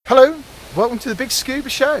Hello, welcome to the Big Scuba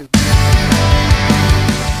Show.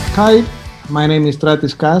 Hi, my name is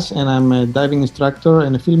Stratis, and I'm a diving instructor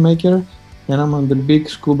and a filmmaker, and I'm on the Big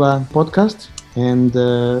Scuba podcast. And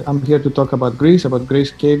I'm here to talk about Greece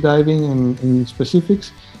cave diving in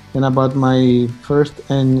specifics, and about my first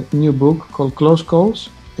and new book called Close Calls.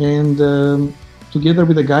 And together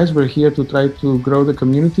with the guys, we're here to try to grow the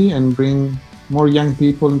community and bring more young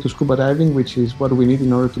people into scuba diving, which is what we need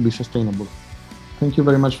in order to be sustainable. Thank you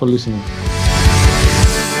very much for listening.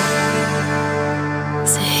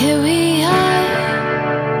 So here we are,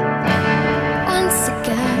 once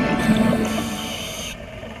again.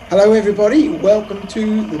 Hello everybody, welcome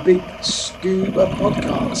to the Big Scuba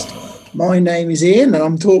Podcast. My name is Ian and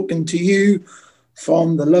I'm talking to you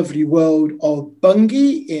from the lovely world of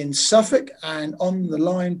Bungay in Suffolk, and on the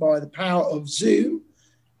line by the power of Zoom,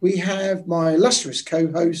 we have my illustrious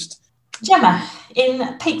co-host, Gemma,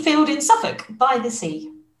 in Pakefield in Suffolk, by the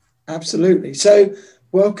sea. Absolutely. So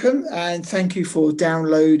welcome and thank you for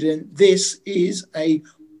downloading. This is a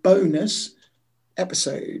bonus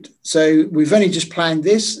episode. So we've only just planned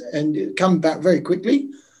this and it come back very quickly.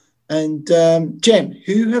 And Gem,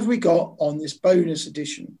 who have we got on this bonus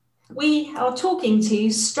edition? We are talking to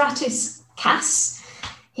Stratis Cass.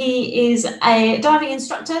 He is a diving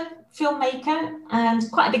instructor, filmmaker, and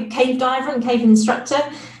quite a big cave diver and cave instructor.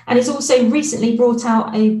 And he's also recently brought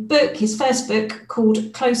out a book, his first book,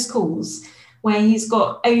 called Close Calls, where he's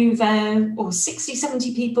got over 60,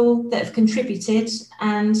 70 people that have contributed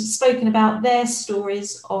and spoken about their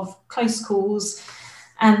stories of close calls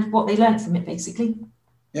and what they learned from it, basically.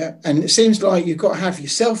 Yeah, and it seems like you've got to have your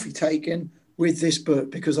selfie taken with this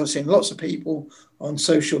book, because I've seen lots of people on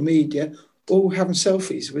social media all having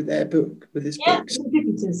selfies with their book, with this book.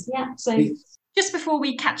 Contributors, yeah. So just before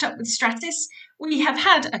we catch up with Stratis, we have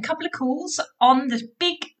had a couple of calls on the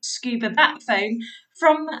Big Scuba bat phone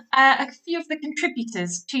from a few of the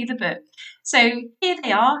contributors to the book. So here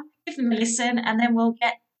they are, give them a listen, and then we'll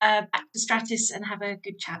get back to Stratis and have a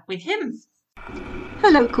good chat with him.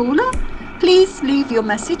 Hello caller, please leave your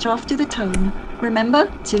message after the tone.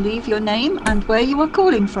 Remember to leave your name and where you are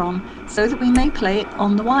calling from so that we may play it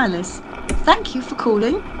on the wireless. Thank you for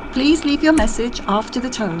calling. Please leave your message after the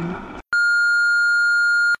tone.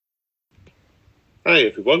 Hi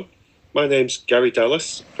everyone, my name's Gary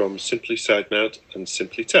Dallas from Simply Side Mount and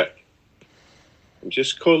Simply Tech. I'm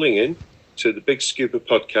just calling in to the Big Scuba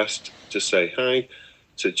podcast to say hi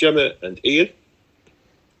to Gemma and Ian,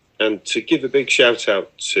 and to give a big shout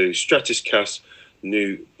out to Stratis Cass'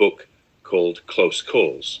 new book called Close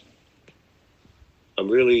Calls. I'm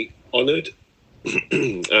really honoured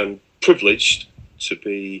and privileged to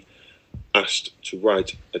be asked to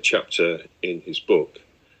write a chapter in his book.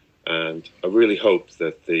 And I really hope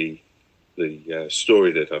that the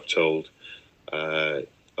story that I've told,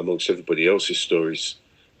 amongst everybody else's stories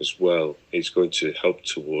as well, is going to help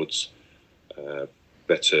towards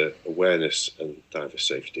better awareness and diver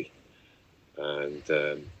safety. And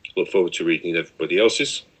look forward to reading everybody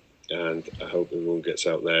else's. And I hope everyone gets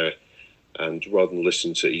out there and, rather than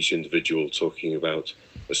listen to each individual talking about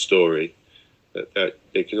a story, that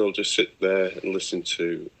they can all just sit there and listen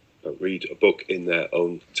to read a book in their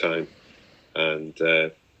own time and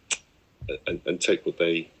take what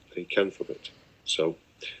they can from it. So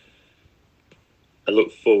I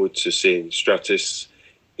look forward to seeing Stratis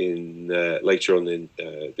in later on in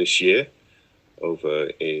this year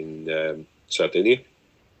over in Sardinia,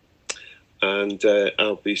 and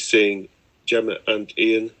I'll be seeing Gemma and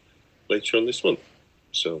Ian later on this month.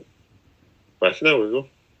 So bye for now, everyone.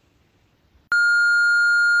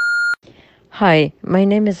 Hi, my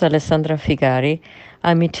name is Alessandra Figari.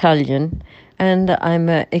 I'm Italian, and I'm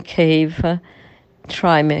a cave,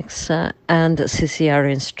 Trimex, and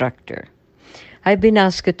CCR instructor. I've been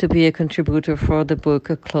asked to be a contributor for the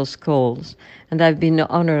book Close Calls, and I've been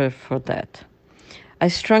honored for that. I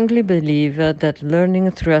strongly believe that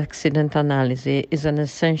learning through accident analysis is an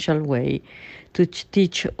essential way to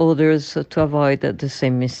teach others to avoid the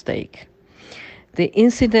same mistake. The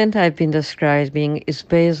incident I've been describing is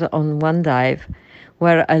based on one dive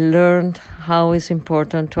where I learned how it's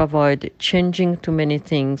important to avoid changing too many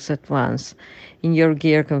things at once in your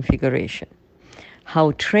gear configuration,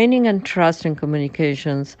 how training and trust in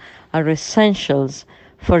communications are essentials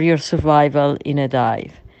for your survival in a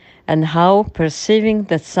dive, and how perceiving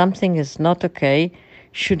that something is not okay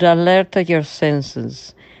should alert your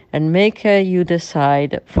senses and make you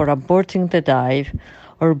decide for aborting the dive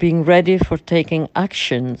or being ready for taking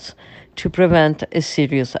actions to prevent a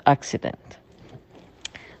serious accident.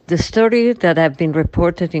 The story that have been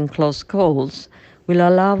reported in Close Calls will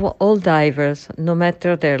allow all divers, no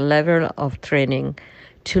matter their level of training,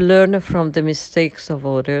 to learn from the mistakes of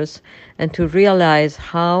others, and to realize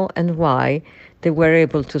how and why they were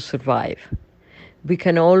able to survive. We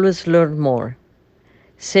can always learn more.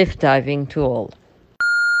 Safe diving to all.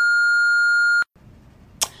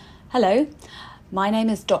 Hello, my name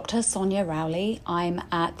is Dr. Sonia Rowley. I'm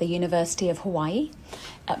at the University of Hawaii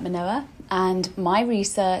at Manoa, and my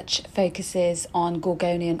research focuses on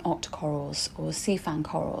Gorgonian octocorals or sea fan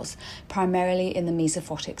corals, primarily in the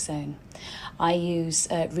mesophotic zone. I use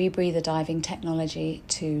rebreather diving technology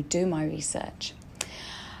to do my research.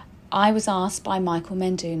 I was asked by Michael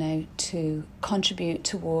Menduno to contribute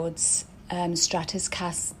towards Stratis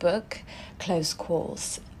Cass's book, Close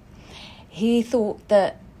Calls. He thought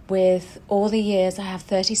that with all the years, I have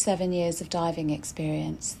 37 years of diving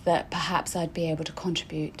experience, that perhaps I'd be able to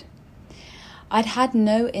contribute. I'd had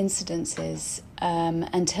no incidences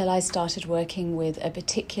until I started working with a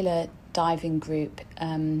particular diving group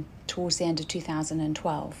towards the end of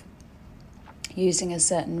 2012, using a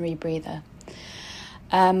certain rebreather.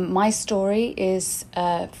 My story is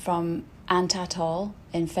from Ant Atoll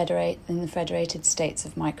in the Federated States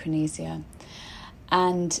of Micronesia,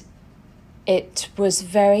 and it was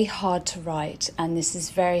very hard to write, and this is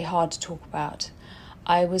very hard to talk about.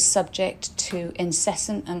 I was subject to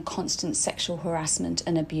incessant and constant sexual harassment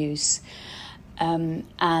and abuse, and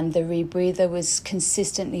the rebreather was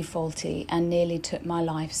consistently faulty and nearly took my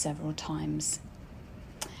life several times.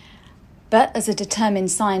 But as a determined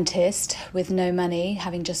scientist with no money,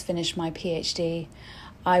 having just finished my PhD,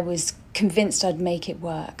 I was convinced I'd make it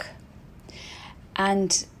work.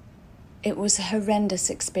 And it was a horrendous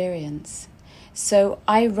experience. So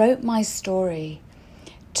I wrote my story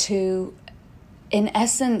to, in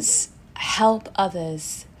essence, help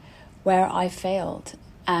others where I failed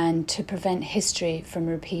and to prevent history from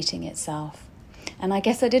repeating itself. And I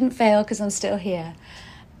guess I didn't fail because I'm still here.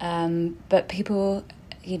 But people,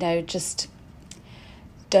 just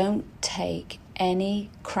don't take any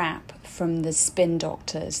crap from the spin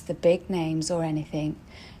doctors, the big names or anything.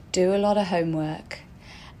 Do a lot of homework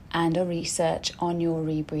and a research on your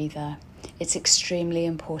rebreather. It's extremely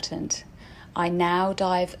important. I now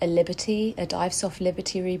dive a Dive Soft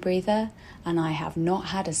Liberty rebreather, and I have not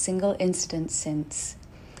had a single incident since.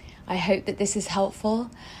 I hope that this is helpful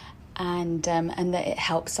and that it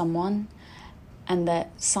helps someone, and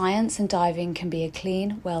that science and diving can be a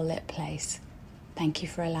clean, well-lit place. Thank you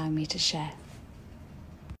for allowing me to share.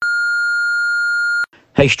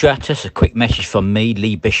 Hey Stratis, a quick message from me,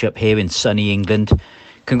 Lee Bishop, here in sunny England.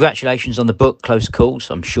 Congratulations on the book, Close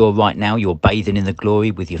Calls. I'm sure right now you're bathing in the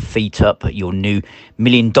glory with your feet up at your new $1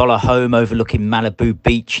 million home overlooking Malibu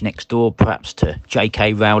Beach next door, perhaps to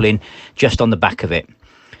J.K. Rowling, just on the back of it.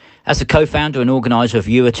 As the co-founder and organiser of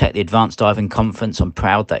Eurotech, the Advanced Diving Conference, I'm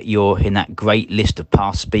proud that you're in that great list of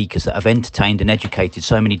past speakers that have entertained and educated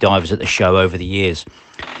so many divers at the show over the years.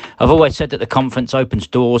 I've always said that the conference opens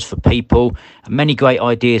doors for people, and many great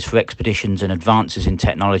ideas for expeditions and advances in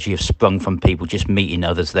technology have sprung from people just meeting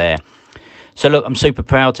others there. So look, I'm super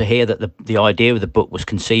proud to hear that the idea of the book was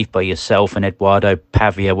conceived by yourself and Eduardo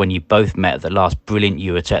Pavia when you both met at the last brilliant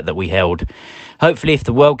Eurotech that we held. Hopefully, if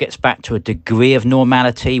the world gets back to a degree of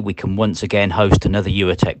normality, we can once again host another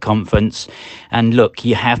Eurotech conference. And look,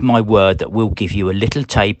 you have my word that we'll give you a little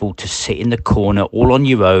table to sit in the corner all on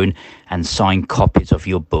your own and sign copies of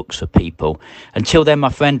your books for people. Until then, my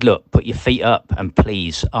friend, look, put your feet up and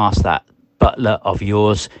please ask that butler of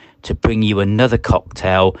yours to bring you another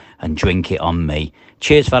cocktail and drink it on me.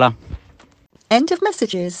 Cheers, fella. End of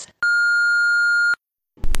messages.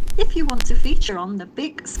 If you want to feature on the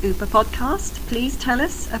Big Scuba podcast, please tell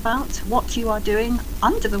us about what you are doing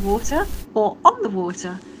under the water or on the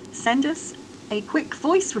water. Send us a quick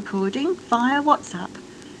voice recording via WhatsApp.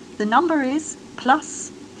 The number is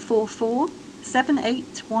 +44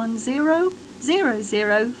 7810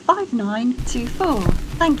 005924.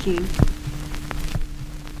 Thank you.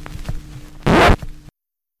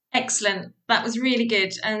 Excellent. That was really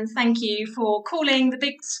good. And thank you for calling the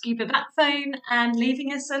Big Scuba Bat phone and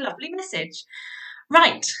leaving us a lovely message.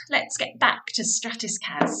 Right, let's get back to Stratis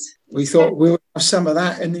Cas. We thought we'll have some of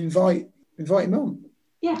that and invite him on.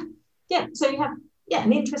 Yeah. So we have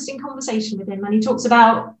an interesting conversation with him, and he talks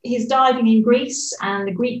about his diving in Greece and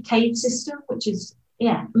the Greek cave system, which is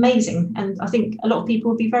amazing. And I think a lot of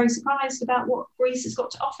people will be very surprised about what Greece has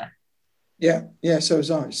got to offer. Yeah, so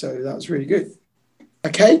was I. So that was really good.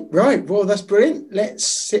 Okay, right. Well, that's brilliant. Let's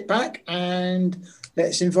sit back and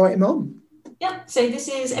let's invite him on. Yeah, so this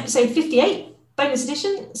is episode 58, bonus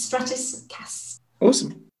edition, Stratis Cas.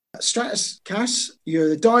 Awesome. Stratis Cas,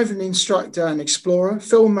 you're a diving instructor and explorer,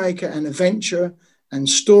 filmmaker and adventurer and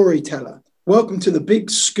storyteller. Welcome to the Big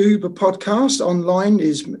Scuba podcast. Online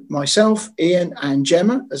is myself, Ian, and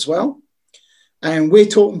Gemma as well. And we're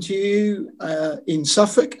talking to you in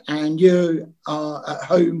Suffolk, and you are at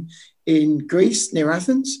home in Greece, near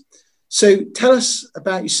Athens. So tell us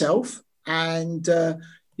about yourself and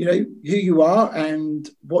who you are and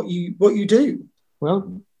what you do.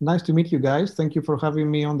 Well, nice to meet you guys. Thank you for having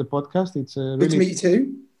me on the podcast. It's a Good to really meet you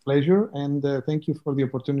too. pleasure, and thank you for the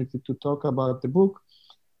opportunity to talk about the book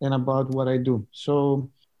and about what I do. So,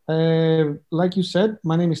 like you said,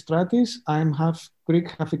 my name is Stratis. I'm half Greek,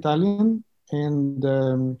 half Italian, and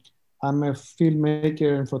I'm a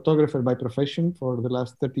filmmaker and photographer by profession for the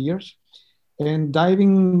last 30 years. And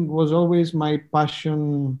diving was always my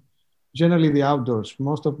passion, generally the outdoors.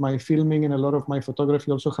 Most of my filming and a lot of my photography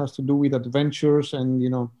also has to do with adventures and,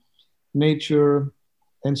 nature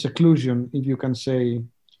and seclusion, if you can say,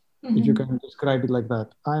 if you can describe it like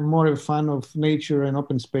that. I'm more a fan of nature and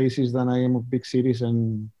open spaces than I am of big cities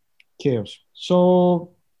and chaos.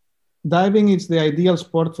 So diving is the ideal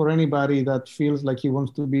sport for anybody that feels like he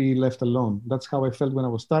wants to be left alone. That's how I felt when I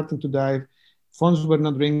was starting to dive. Phones were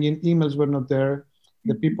not ringing, emails were not there.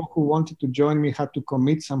 The people who wanted to join me had to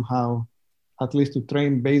commit somehow, at least to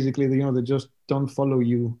train. Basically, they just don't follow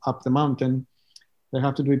you up the mountain. They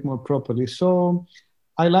have to do it more properly. So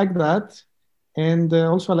I like that. And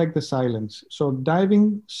also I like the silence. So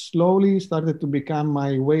diving slowly started to become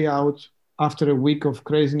my way out. After a week of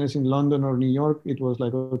craziness in London or New York, it was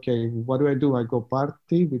like, okay, what do? I go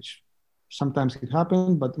party, which sometimes it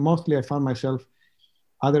happened, but mostly I found myself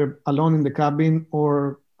either alone in the cabin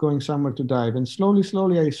or going somewhere to dive. And slowly,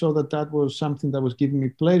 I saw that was something that was giving me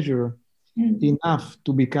pleasure enough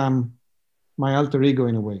to become my alter ego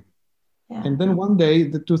in a way. Yeah. And then one day,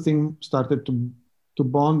 the two things started to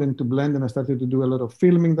bond and to blend, and I started to do a lot of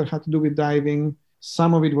filming that had to do with diving.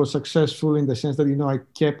 Some of it was successful in the sense that, I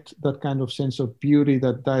kept that kind of sense of beauty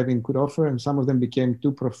that diving could offer, and some of them became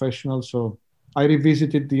too professional. So I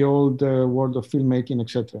revisited the old world of filmmaking,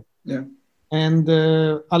 etc. Yeah. And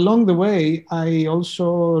along the way, I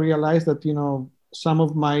also realized that, some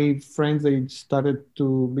of my friends, they started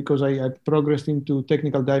to, because I progressed into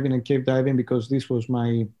technical diving and cave diving, because this was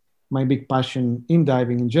my big passion in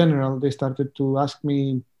diving in general, they started to ask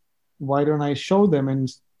me, why don't I show them? And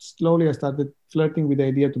slowly I started flirting with the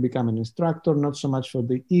idea to become an instructor, not so much for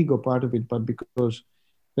the ego part of it, but because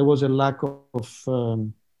there was a lack of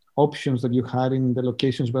options that you had in the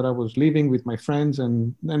locations where I was living with my friends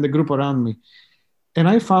and the group around me. And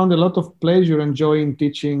I found a lot of pleasure and joy in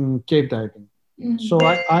teaching cave diving. Mm-hmm. So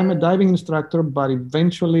I'm a diving instructor, but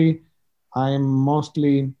eventually I'm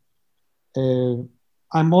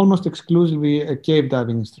almost exclusively a cave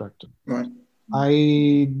diving instructor. Right.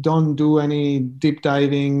 I don't do any deep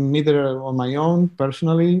diving, neither on my own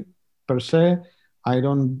personally, per se.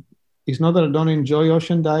 It's not that I don't enjoy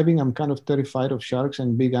ocean diving. I'm kind of terrified of sharks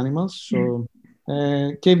and big animals. So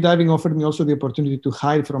cave diving offered me also the opportunity to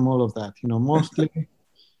hide from all of that. Mostly.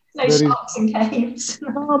 No sharks in caves.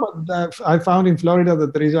 No, but I found in Florida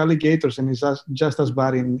that there is alligators, and it's just as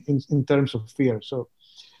bad in terms of fear. So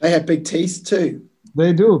they have big teeth too.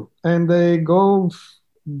 They do, and they go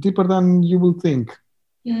deeper than you will think.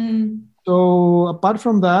 Mm. So apart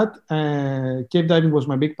from that, cave diving was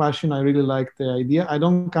my big passion. I really liked the idea. I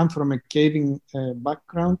don't come from a caving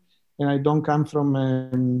background, and I don't come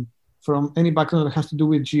from any background that has to do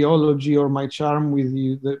with geology or my charm with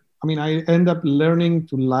you. I end up learning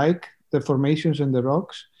to like the formations and the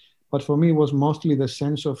rocks, but for me, it was mostly the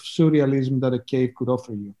sense of surrealism that a cave could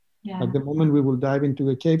offer you. Yeah. At the moment we will dive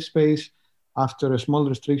into a cave space, after a small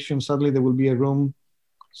restriction, suddenly there will be a room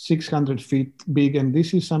 600 feet big, and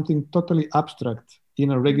this is something totally abstract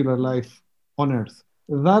in a regular life on Earth.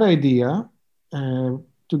 That idea,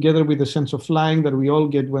 together with the sense of flying that we all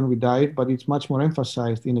get when we dive, but it's much more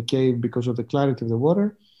emphasized in a cave because of the clarity of the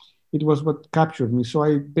water, it was what captured me. So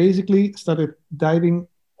I basically started diving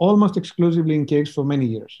almost exclusively in caves for many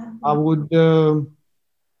years. I will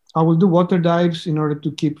do water dives in order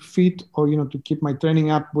to keep fit or, to keep my training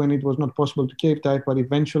up when it was not possible to cave dive. But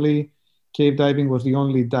eventually, cave diving was the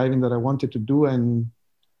only diving that I wanted to do. And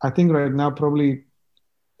I think right now, probably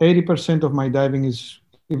 80% of my diving is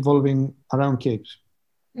evolving around caves.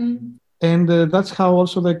 Mm. And that's how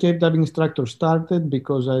also the cave diving instructor started,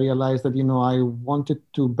 because I realized that, I wanted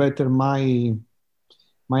to better my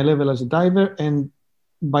level as a diver. And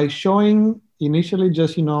by showing initially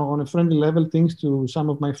just, on a friendly level things to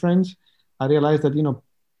some of my friends, I realized that,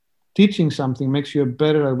 teaching something makes you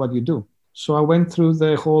better at what you do. So I went through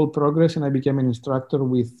the whole progress and I became an instructor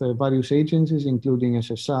with various agencies, including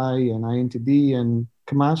SSI and INTD and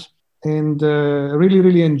CMAS. and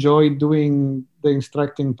really enjoyed doing the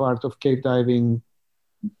instructing part of cave diving,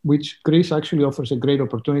 which Greece actually offers a great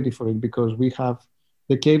opportunity for it because we have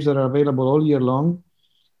the caves that are available all year long.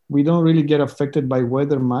 We don't really get affected by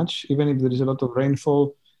weather much, even if there is a lot of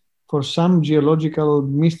rainfall. For some geological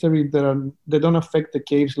mystery, they don't affect the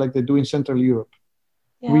caves like they do in Central Europe.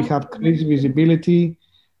 Yeah. We have crazy visibility,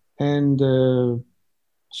 and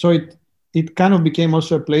so it kind of became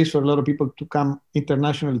also a place for a lot of people to come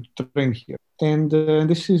internationally to train here. And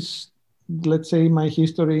this is, let's say, my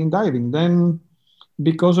history in diving. Then,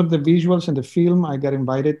 because of the visuals and the film, I got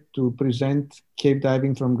invited to present cave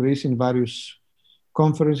diving from Greece in various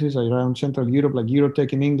conferences around Central Europe, like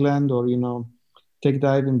Eurotech in England, or Tech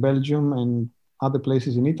Dive in Belgium and other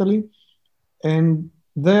places in Italy. And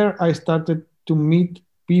there I started to meet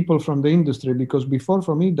people from the industry, because before,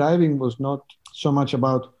 for me, diving was not so much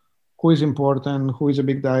about who is important, who is a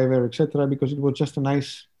big diver, etc., because it was just a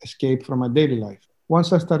nice escape from my daily life.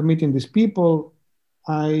 Once I started meeting these people,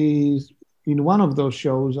 in one of those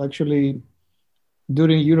shows, actually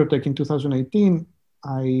during Eurotech in 2018,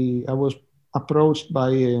 I was approached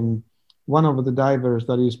by one of the divers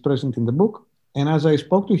that is present in the book. And as I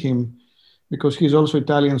spoke to him, because he's also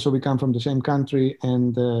Italian, so we come from the same country,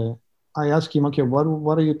 and I asked him, okay,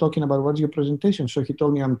 what are you talking about? What's your presentation? So he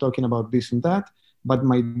told me, I'm talking about this and that, but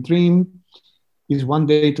my dream is one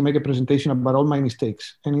day to make a presentation about all my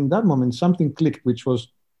mistakes. And in that moment, something clicked, which was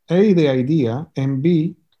A, the idea, and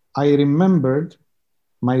B, I remembered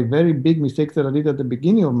my very big mistake that I did at the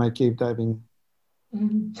beginning of my cave diving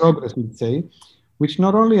progress, let's say, which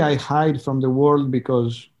not only I hide from the world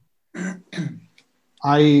because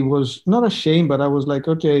I was not ashamed, but I was like,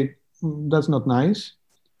 okay, that's not nice.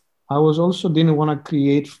 I was also didn't want to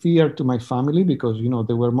create fear to my family because,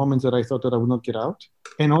 there were moments that I thought that I would not get out.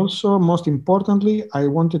 And also, most importantly, I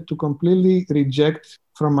wanted to completely reject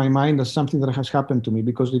from my mind as something that has happened to me,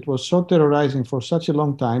 because it was so terrorizing for such a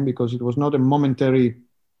long time, because it was not a momentary,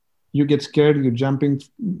 you get scared, you're jumping,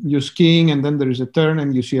 you're skiing, and then there is a turn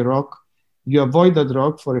and you see a rock. You avoid that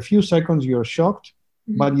rock for a few seconds, you're shocked,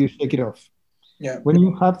 but you shake it off. Yeah. When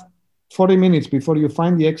you have 40 minutes before you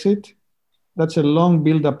find the exit, that's a long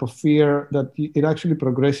buildup of fear that it actually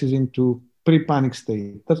progresses into pre-panic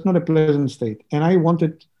state. That's not a pleasant state. And I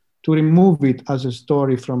wanted to remove it as a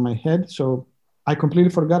story from my head, so I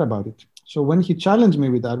completely forgot about it. So when he challenged me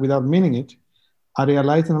with that, without meaning it, I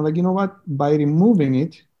realized, and I'm like, you know what? By removing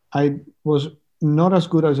it, I was not as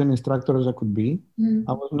good as an instructor as I could be.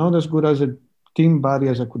 I was not as good as a team buddy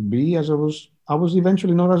as I could be, I was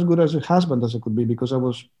eventually not as good as a husband as I could be, because I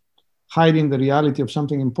was hiding the reality of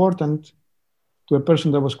something important to a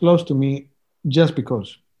person that was close to me just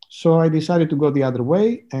because. So I decided to go the other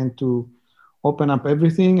way and to open up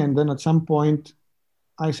everything. And then at some point,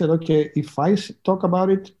 I said, okay, if I talk about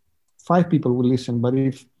it, 5 people will listen. But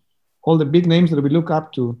if all the big names that we look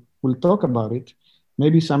up to will talk about it,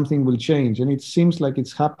 maybe something will change. And it seems like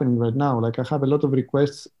it's happening right now. Like, I have a lot of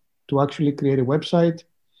requests to actually create a website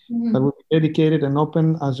that will be dedicated and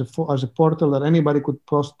open as a portal that anybody could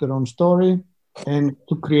post their own story, and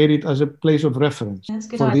to create it as a place of reference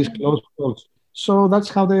for these close calls. So that's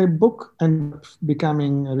how the book ended up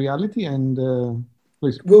becoming a reality. And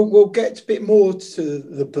please. We'll get a bit more to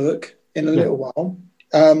the book in a little while.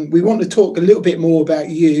 We want to talk a little bit more about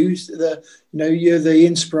you. You're the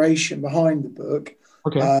inspiration behind the book,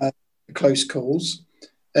 Close Calls.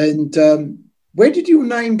 And where did your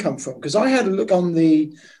name come from? Because I had a look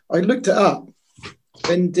I looked it up,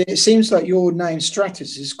 and it seems like your name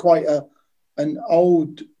Stratis is quite an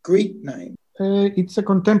old Greek name. It's a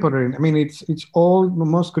contemporary. I mean, it's old.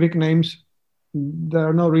 Most Greek names, there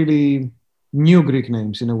are not really new Greek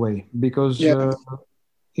names in a way, because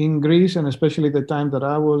in Greece, and especially the time that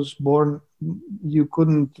I was born, you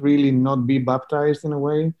couldn't really not be baptized in a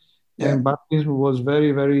way. And baptism was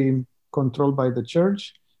very, very controlled by the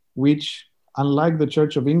church, which, unlike the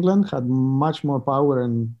Church of England, had much more power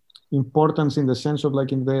and importance in the sense of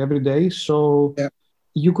like in the everyday. So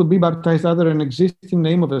you could be baptized either an existing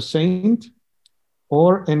name of a saint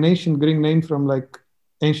or an ancient Greek name from like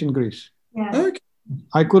ancient Greece.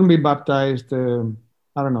 I couldn't be baptized,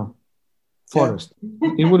 I don't know, Forest.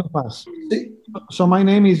 It wouldn't pass. So my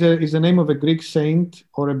name is the name of a Greek saint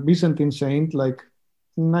or a Byzantine saint, like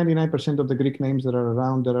 99% of the Greek names that are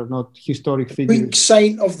around that are not historic figures. Greek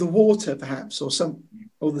saint of the water, perhaps, or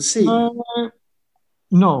the sea.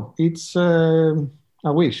 No, it's I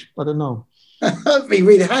wish, but no. That'd be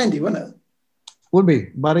really handy, wouldn't it? Would be,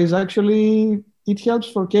 but it's actually, it helps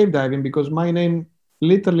for cave diving, because my name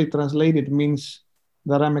literally translated means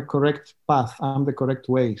that I'm a correct path. I'm the correct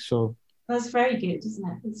way. So that's very good,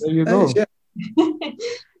 isn't it? there you go.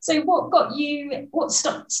 So what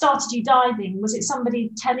started you diving? Was it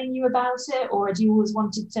somebody telling you about it, or had you always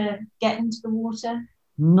wanted to get into the water?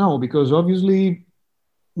 No, because obviously,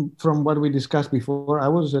 from what we discussed before, I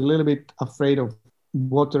was a little bit afraid of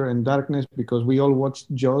water and darkness because we all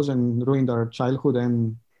watched Jaws and ruined our childhood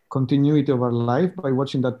and continuity of our life by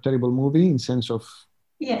watching that terrible movie in sense of,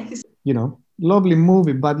 Yes. lovely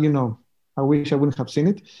movie, but I wish I wouldn't have seen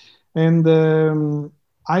it. And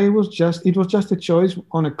it was just a choice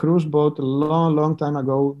on a cruise boat a long, long time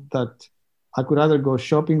ago that I could either go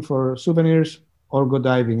shopping for souvenirs or go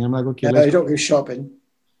diving. I'm like, okay, No, you don't go shopping.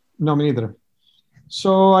 No, me neither.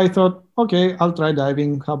 So I thought, okay, I'll try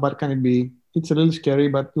diving. How bad can it be? It's a little scary,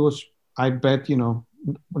 but it was, I bet,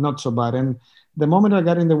 not so bad. And the moment I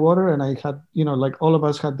got in the water and I had, like all of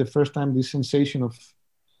us had the first time this sensation of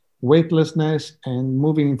weightlessness and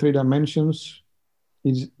moving in 3 dimensions,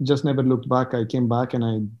 it just never looked back. I came back and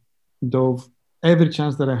I dove every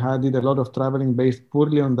chance that I had, did a lot of traveling based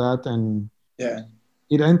purely on that. And yeah,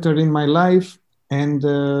 it entered in my life and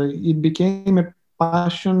it became a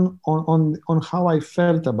passion on how I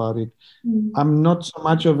felt about it. I'm not so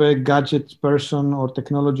much of a gadget person or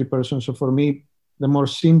technology person. So for me, the more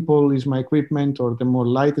simple is my equipment or the more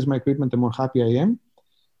light is my equipment, the more happy I am.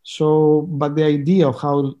 So, but the idea of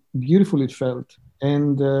how beautiful it felt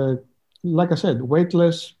and like I said,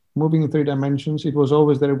 weightless, moving in 3 dimensions, it was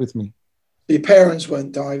always there with me. Your parents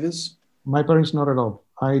weren't divers? My parents, not at all.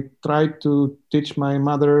 I tried to teach my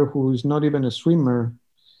mother, who is not even a swimmer,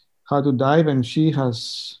 how to dive, and she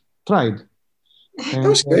has tried. And,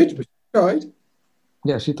 that's good. She tried.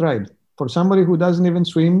 Yeah, she tried. For somebody who doesn't even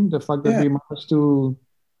swim, the fact that we managed to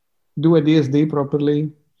do a DSD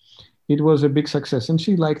properly, it was a big success, and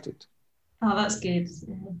she liked it. Oh, that's good.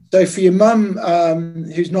 So for your mum,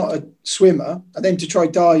 who's not a swimmer, and then to try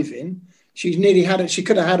diving, she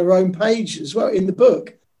could have had her own page as well in the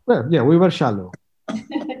book. Well, yeah, we were shallow.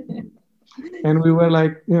 And we were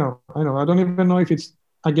like, I don't even know if it's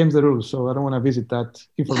against the rules, so I don't want to visit that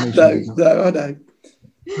information. No, I know.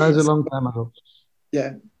 That was a long time ago.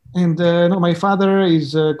 Yeah. And no, my father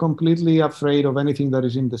is completely afraid of anything that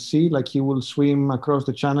is in the sea. Like he will swim across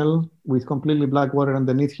the channel with completely black water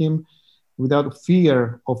underneath him without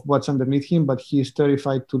fear of what's underneath him, but he is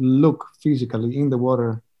terrified to look physically in the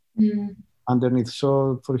water underneath.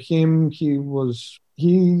 So for him, he was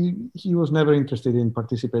never interested in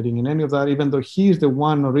participating in any of that, even though he's the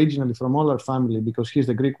one originally from all our family, because he's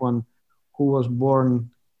the Greek one who was born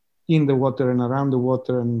in the water and around the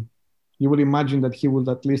water. And you will imagine that he would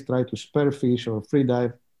at least try to spear fish or free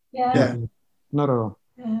dive. Yeah. Not at all.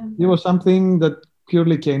 It was something that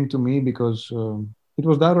purely came to me because it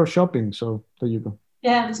was that or shopping. So there you go.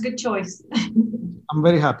 Yeah, it's a good choice. I'm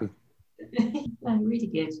very happy. Really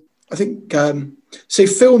good. I think, so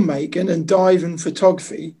filmmaking and dive and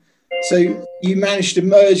photography, so you managed to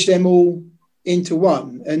merge them all into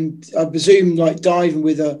one. And I presume like diving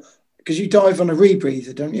because you dive on a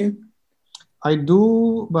rebreather, don't you? I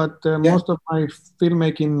do, but most of my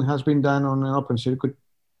filmmaking has been done on an open circuit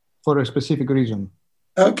for a specific reason.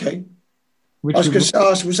 Okay. I was going to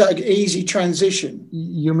ask, was that an easy transition?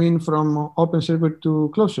 You mean from open circuit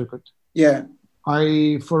to closed circuit? Yeah.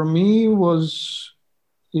 For me,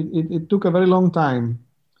 it took a very long time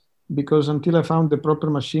because until I found the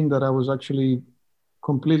proper machine that I was actually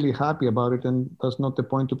completely happy about it, and that's not the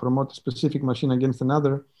point to promote a specific machine against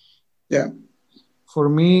another. Yeah. For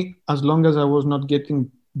me, as long as I was not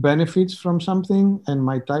getting benefits from something and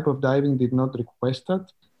my type of diving did not request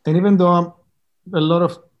that, and even though a lot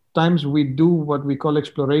of times we do what we call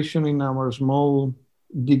exploration in our small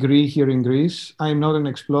degree here in Greece, I'm not an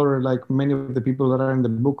explorer like many of the people that are in the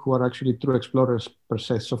book who are actually true explorers per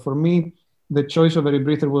se. So for me, the choice of a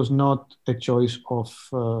rebreather was not a choice of,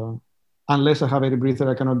 unless I have a rebreather,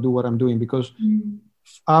 I cannot do what I'm doing, because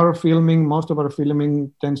most of our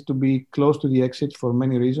filming tends to be close to the exit for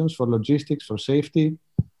many reasons, for logistics, for safety,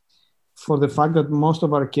 for the fact that most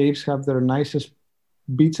of our caves have their nicest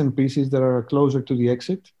bits and pieces that are closer to the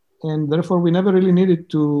exit. And therefore, we never really needed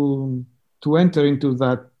to enter into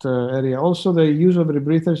that area. Also, the use of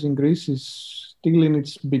rebreathers in Greece is still in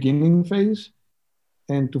its beginning phase.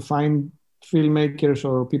 And to find filmmakers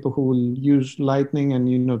or people who will use lighting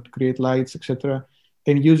and, create lights, etc.,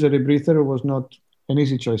 and use a rebreather was not an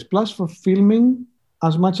easy choice. Plus, for filming,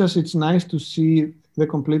 as much as it's nice to see the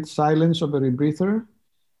complete silence of a rebreather,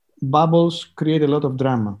 bubbles create a lot of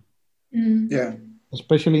drama. Yeah.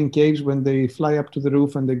 Especially in caves when they fly up to the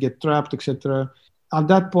roof and they get trapped, etc. At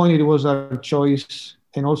that point, it was our choice,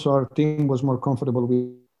 and also our team was more comfortable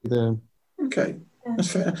with the. Okay.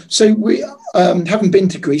 That's fair. So we haven't been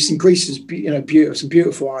to Greece, and Greece is beautiful, some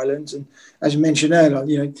beautiful islands. And as you mentioned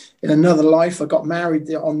earlier, in another life, I got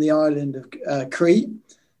married on the island of Crete,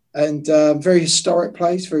 and very historic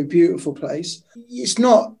place, very beautiful place. It's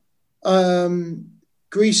not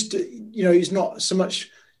Greece. It's not so much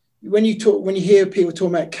when you hear people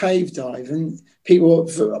talking about cave diving, people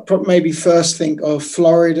maybe first think of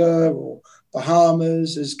Florida or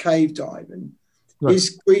Bahamas as cave diving. Right.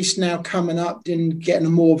 Is Greece now coming up and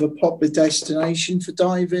getting more of a popular destination for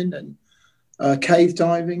diving and cave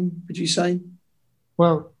diving, would you say?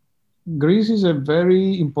 Well, Greece is a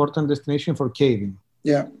very important destination for caving.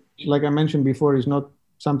 Yeah. Like I mentioned before, it's not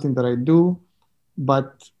something that I do,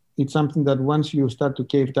 but it's something that once you start to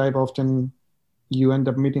cave dive, often you end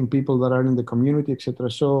up meeting people that are in the community,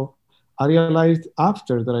 etc. So I realized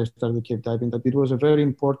after that I started cave diving that it was a very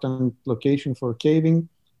important location for caving,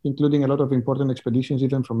 including a lot of important expeditions,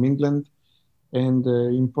 even from England, and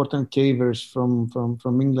important cavers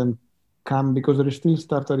from England come because there is still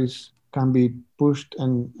stuff that can be pushed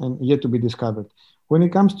and yet to be discovered. When it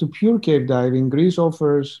comes to pure cave diving, Greece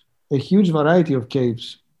offers a huge variety of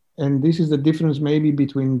caves. And this is the difference maybe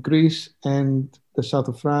between Greece and the south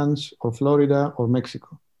of France or Florida or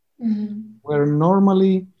Mexico, where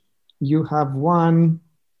normally you have one,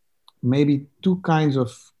 maybe two kinds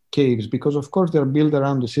of caves, because of course they're built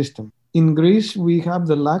around the system. In Greece, we have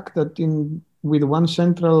the luck that with one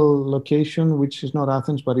central location, which is not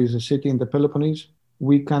Athens, but is a city in the Peloponnese,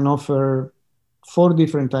 we can offer 4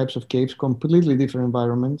 different types of caves, completely different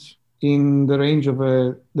environments, in the range of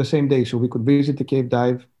the same day. So we could visit the cave,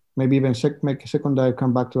 dive, maybe even make a second dive,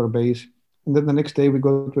 come back to our base. And then the next day we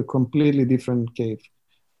go to a completely different cave.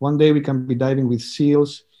 One day we can be diving with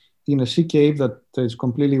seals in a sea cave that is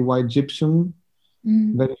completely white gypsum,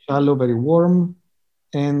 very shallow, very warm.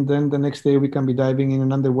 And then the next day we can be diving in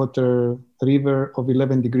an underwater river of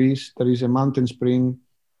 11 degrees. There is a mountain spring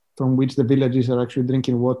from which the villagers are actually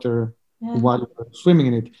drinking water while swimming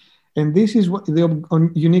in it. And this is what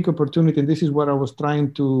the unique opportunity, and this is what I was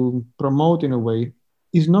trying to promote in a way,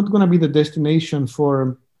 is not going to be the destination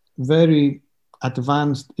for very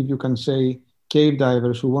advanced, if you can say, cave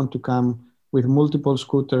divers who want to come with multiple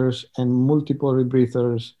scooters and multiple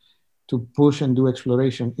rebreathers to push and do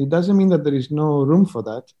exploration. It doesn't mean that there is no room for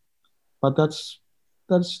that, but that's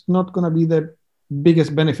not going to be the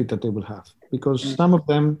biggest benefit that they will have, because some of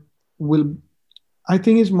them will, I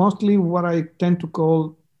think it's mostly what I tend to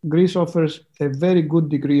call, Greece offers a very good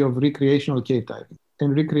degree of recreational cave diving.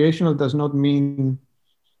 And recreational does not mean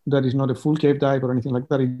that it's not a full cave dive or anything like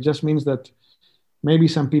that. It just means that maybe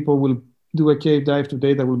some people will do a cave dive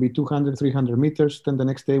today that will be 200, 300 meters. Then the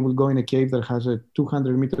next day we'll go in a cave that has a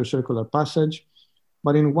 200-meter circular passage.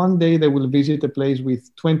 But in one day, they will visit a place with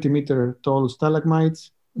 20-meter tall stalagmites.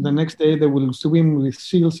 The next day, they will swim with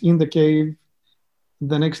seals in the cave.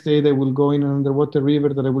 The next day, they will go in an underwater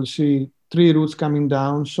river that they will see tree roots coming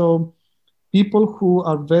down. So people who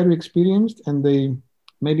are very experienced, and they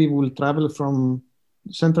maybe will travel from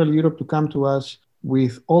Central Europe to come to us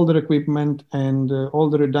with all their equipment and all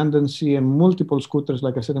the redundancy and multiple scooters,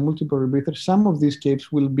 like I said, and multiple rebreathers. Some of these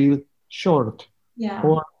caves will be short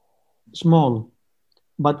or small.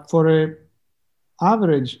 But for an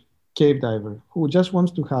average cave diver who just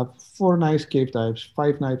wants to have 4 nice cave dives,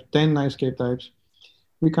 5 nice, 10 nice cave dives,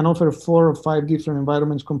 we can offer 4 or 5 different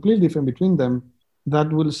environments, completely different between them,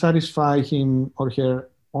 that will satisfy him or her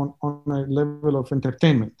on a level of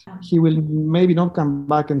entertainment. He will maybe not come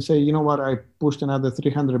back and say, you know what, I pushed another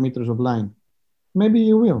 300 meters of line. Maybe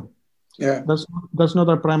you will. Yeah. That's not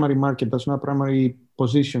our primary market. That's not our primary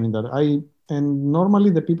position in that. And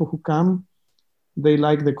normally the people who come, they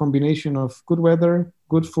like the combination of good weather,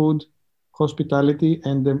 good food, hospitality,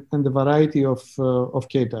 and the variety of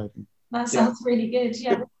cave diving. That sounds really good.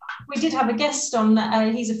 Yeah. We did have a guest on,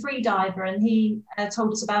 he's a free diver, and he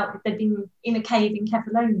told us about they've been in a cave in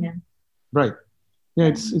Kefalonia. Right. Yeah,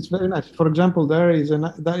 it's very nice. For example, that is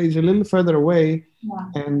a little further away,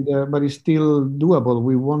 and but it's still doable.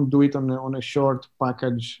 We won't do it on a short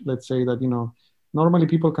package. Let's say that, normally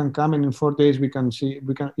people can come, and in 4 days we can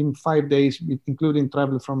in 5 days, including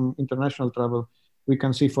travel from international travel, we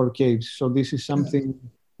can see 4 caves. So this is something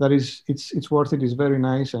that it's worth it. It's very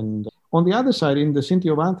nice. And on the other side, in the city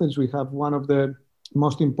of Athens, we have one of the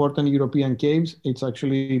most important European caves. It's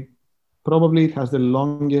actually probably it has the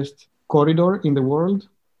longest corridor in the world.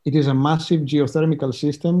 It is a massive geothermal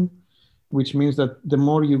system, which means that the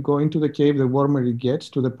more you go into the cave, the warmer it gets,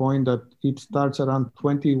 to the point that it starts around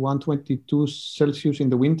 21, 22 Celsius in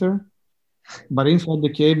the winter. But inside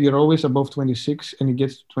the cave, you're always above 26, and it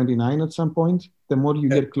gets to 29 at some point. The more you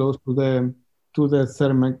get close to the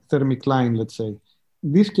thermic line, let's say.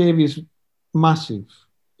 this cave is massive.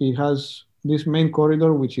 It has this main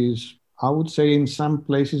corridor, which is, I would say, in some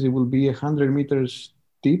places it will be 100 meters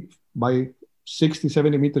deep by 60,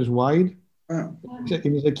 70 meters wide. Wow. It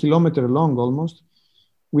is a kilometer long almost,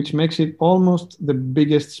 which makes it almost the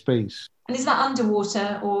biggest space. And is that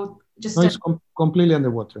underwater or just? No, it's completely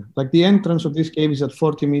underwater. Like the entrance of this cave is at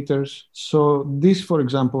 40 meters. So this, for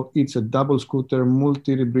example, it's a double scooter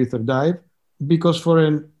multi-rebreather dive, because for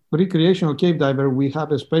a recreational cave diver, we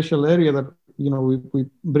have a special area that, we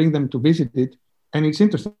bring them to visit it. And it's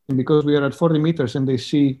interesting because we are at 40 meters and they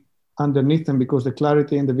see underneath them because the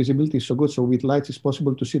clarity and the visibility is so good. So with lights, it's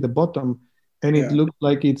possible to see the bottom, and it looks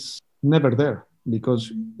like it's never there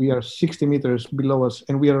because we are 60 meters below us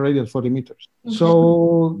and we are already at 40 meters.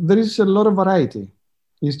 So there is a lot of variety.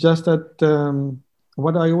 It's just that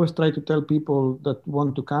what I always try to tell people that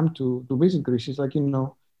want to come to visit Greece is like,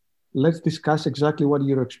 let's discuss exactly what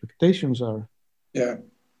your expectations are. Yeah.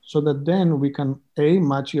 So that then we can A,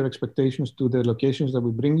 match your expectations to the locations that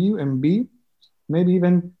we bring you, and B, maybe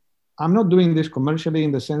even, I'm not doing this commercially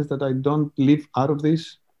in the sense that I don't live out of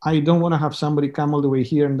this. I don't want to have somebody come all the way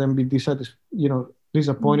here and then be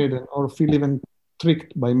disappointed or feel even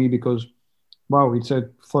tricked by me because, wow, it's a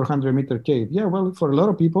 400-meter cave. Yeah, well, for a lot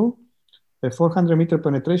of people, a 400-meter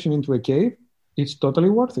penetration into a cave, it's totally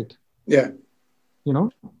worth it. Yeah.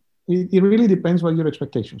 It really depends what your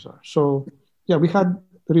expectations are. So, yeah, we had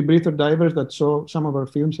rebreather divers that saw some of our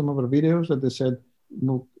films, some of our videos, that they said,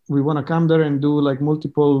 we want to come there and do like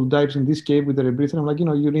multiple dives in this cave with the rebreather. I'm like,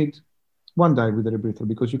 you need one dive with the rebreather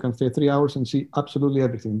because you can stay 3 hours and see absolutely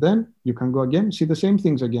everything. Then you can go again, see the same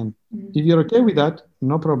things again. If you're okay with that,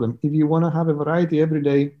 no problem. If you want to have a variety every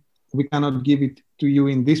day, we cannot give it to you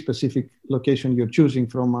in this specific location you're choosing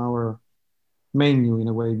from our menu, in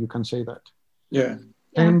a way, you can say that. Yeah.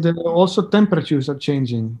 And also temperatures are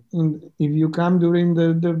changing. If you come during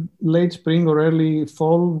the late spring or early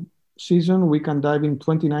fall season, we can dive in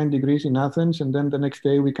 29 degrees in Athens, and then the next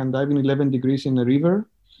day we can dive in 11 degrees in a river.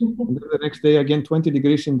 And then the next day again 20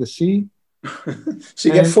 degrees in the sea. So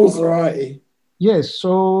you get full variety. Yes.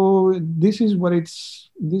 So this is what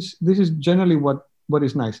this is generally what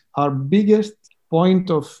is nice. Our biggest point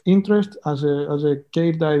of interest as a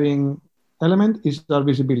cave diving element is our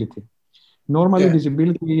visibility. Normally,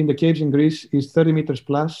 visibility in the caves in Greece is 30 meters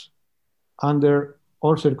plus under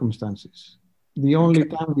all circumstances. The only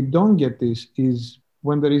time we don't get this is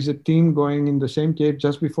when there is a team going in the same cave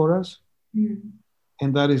just before us.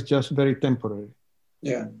 And that is just very temporary.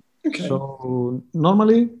 Yeah. Okay. So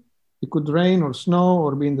normally it could rain or snow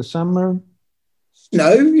or be in the summer.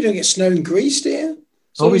 No, you don't get snow in Greece, do you?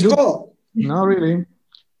 It's always hot. No, really.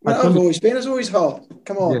 I've always been. It's always hot.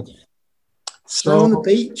 Come on. Yes. Snow on the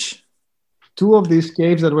beach. Two of these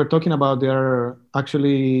caves that we're talking about, they are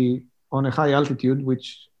actually on a high altitude,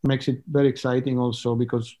 which makes it very exciting also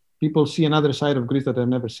because people see another side of Greece that they've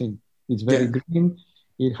never seen. It's very green.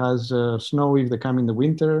 It has snow if they come in the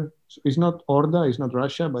winter. It's not Orda, it's not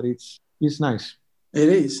Russia, but it's nice. It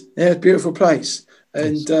is. Yeah, it's a beautiful place.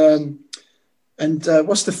 And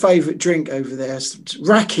what's the favourite drink over there?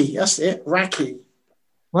 Raki. That's it. Raki.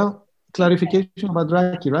 Well, clarification about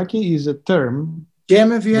Raki. Raki is a term.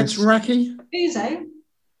 Gem, have you had some Raki?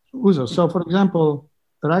 Ouzo. So, for example,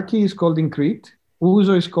 Raki is called in Crete.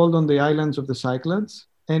 Ouzo is called on the islands of the Cyclades.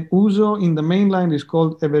 And ouzo in the mainland is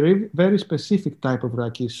called a very, very specific type of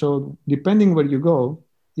raki. So depending where you go,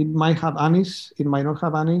 it might have anise, it might not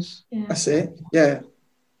have anise. Yeah. That's it. Yeah.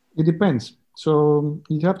 It depends. So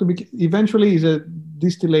you have to be, eventually is a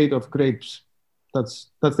distillate of grapes. That's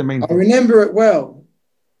the main thing. I remember it well.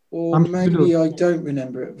 Or maybe I don't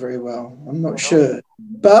remember it very well. I'm not sure.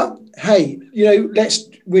 But hey,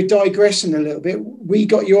 we're digressing a little bit. We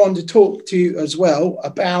got you on to talk to you as well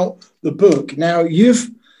about the book. Now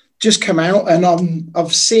you've just come out and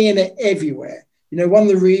I've seen it everywhere. One of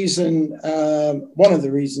the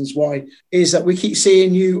reasons why is that we keep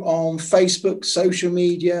seeing you on Facebook, social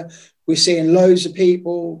media. We're seeing loads of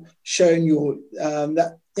people showing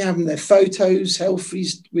having their photos,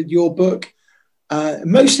 selfies with your book.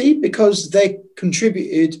 Mostly because they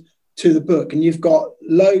contributed to the book, and you've got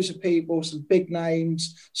loads of people, some big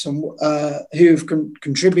names, some who have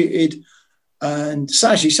contributed, and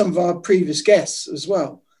actually some of our previous guests as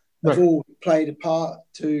well have all played a part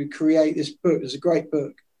to create this book. It's a great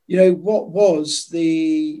book.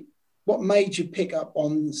 What made you pick up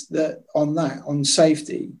on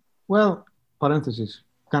safety? Well, parenthesis.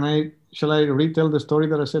 Shall I retell the story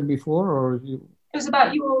that I said before, or you? It was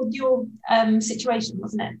about your situation,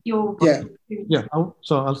 wasn't it? Yeah.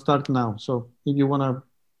 So I'll start now. So if you want to.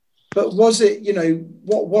 But was it,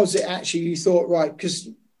 what was it actually you thought, right? Because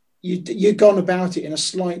you've gone about it in a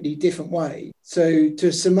slightly different way. So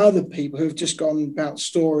to some other people who've just gone about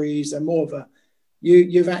stories and more of a,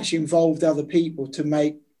 you've actually involved other people to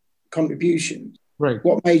make contributions. Right.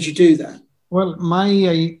 What made you do that? Well, my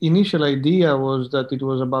initial idea was that it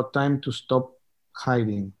was about time to stop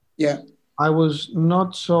hiding. Yeah. I was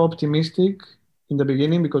not so optimistic in the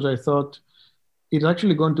beginning because I thought it's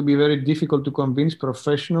actually going to be very difficult to convince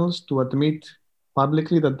professionals to admit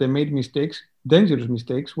publicly that they made mistakes, dangerous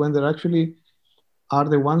mistakes, when they actually are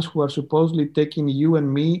the ones who are supposedly taking you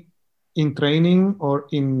and me in training or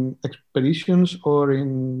in expeditions or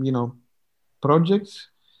in, projects.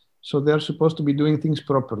 So they're supposed to be doing things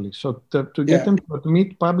properly. So to get them to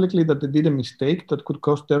admit publicly that they did a mistake that could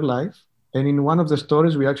cost their life. And in one of the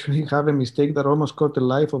stories, we actually have a mistake that almost cost the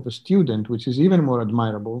life of a student, which is even more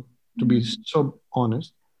admirable, to be so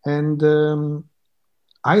honest. And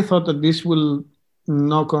I thought that this will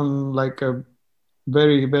knock on like a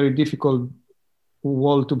very, very difficult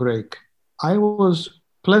wall to break. I was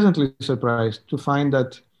pleasantly surprised to find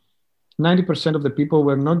that 90% of the people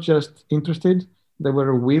were not just interested, they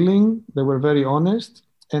were willing, they were very honest.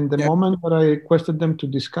 And the moment that I requested them to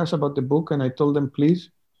discuss about the book and I told them,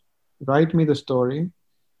 please write me the story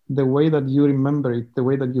the way that you remember it, the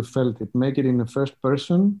way that you felt it, make it in the first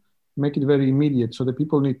person, make it very immediate. So the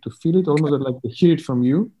people need to feel it, almost like they hear it from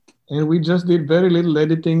you. And we just did very little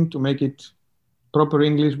editing to make it proper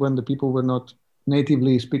English when the people were not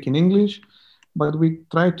natively speaking English. But we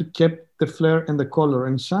tried to keep the flair and the color.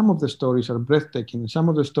 And some of the stories are breathtaking. Some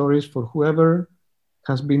of the stories for whoever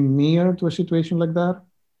has been near to a situation like that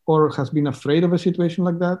or has been afraid of a situation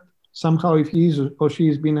like that, somehow if he is or she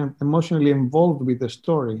has been emotionally involved with the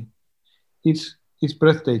story, it's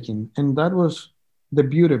breathtaking. And that was the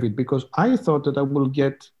beauty of it, because I thought that I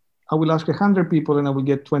will ask 100 people and I will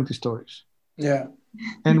get 20 stories. Yeah.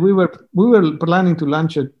 And we were planning to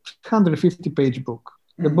launch a 150-page book.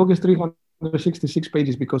 The book is 366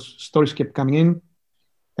 pages because stories kept coming in,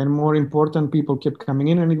 and more important, people kept coming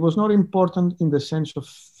in. And it was not important in the sense of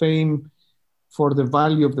fame for the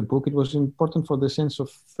value of the book. It was important for the sense of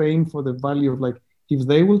fame, for the value of, like, if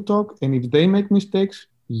they will talk and if they make mistakes,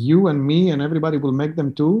 you and me and everybody will make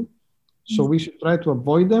them too. So we should try to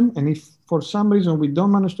avoid them. And if for some reason we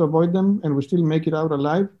don't manage to avoid them and we still make it out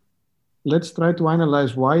alive, let's try to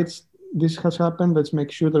analyze why this has happened. Let's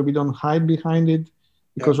make sure that we don't hide behind it,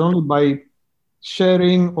 because only by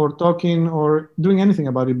sharing or talking or doing anything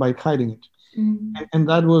about it, by hiding it. And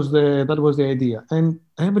that was the idea. And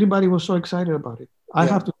everybody was so excited about it. I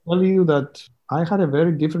have to tell you that I had a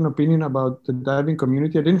very different opinion about the diving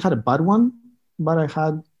community. I didn't have a bad one, but I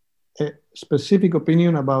had a specific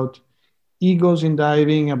opinion about egos in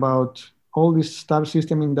diving, about all this star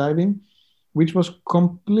system in diving, which was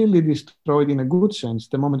completely destroyed in a good sense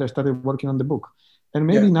the moment I started working on the book. And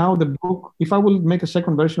maybe now the book, if I will make a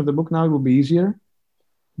second version of the book now, it will be easier.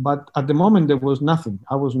 But at the moment, there was nothing.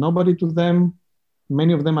 I was nobody to them.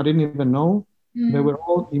 Many of them I didn't even know. They were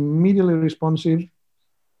all immediately responsive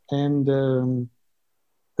and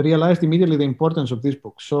realized immediately the importance of this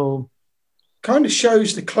book. So, kind of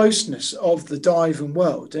shows the closeness of the diving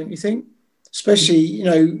world, don't you think? Especially,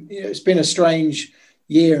 it's been a strange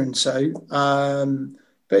year and so,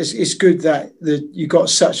 but it's good that you got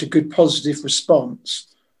such a good positive response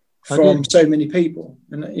from so many people,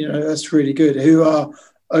 and that's really good, who are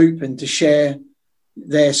open to share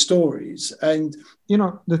their stories. And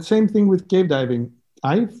the same thing with cave diving.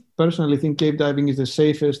 I personally think cave diving is the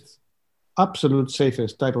safest, absolute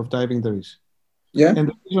safest type of diving there is. Yeah. And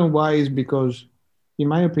the reason why is because, in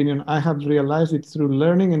my opinion, I have realized it through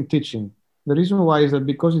learning and teaching. The reason why is that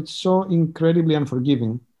because it's so incredibly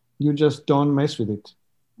unforgiving, you just don't mess with it.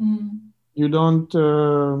 You don't,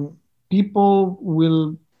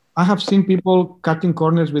 I have seen people cutting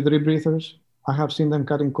corners with rebreathers. I have seen them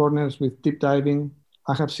cutting corners with deep diving.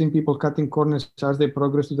 I have seen people cutting corners as they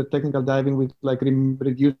progress to the technical diving with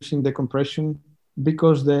reducing the compression,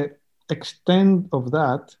 because the extent of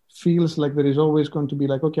that feels like there is always going to be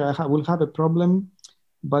okay, we'll have a problem,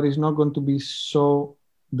 but it's not going to be so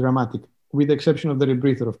dramatic, with the exception of the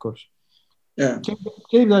rebreather, of course. Yeah.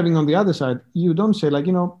 Cave diving, on the other side, you don't say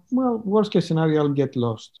worst case scenario, I'll get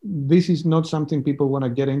lost. This is not something people want to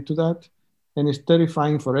get into that. And it's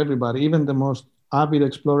terrifying for everybody, even the most avid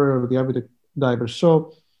explorer or the avid diver.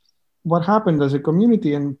 So what happened as a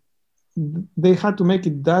community, and they had to make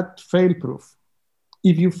it that fail-proof.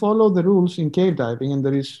 If you follow the rules in cave diving, and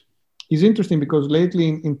it's interesting because lately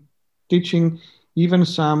in teaching, even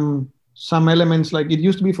some elements, like it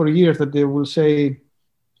used to be for years that they will say,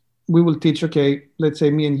 we will teach, okay, let's say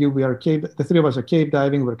me and you, the three of us are cave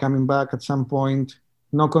diving, we're coming back at some point,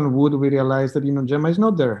 knock on wood, we realize that, Gemma is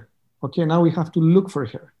not there. okay, now we have to look for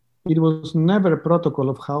her. It was never a protocol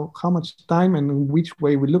of how much time and in which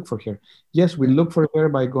way we look for her. Yes, we look for her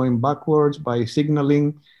by going backwards, by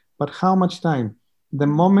signaling, but how much time? The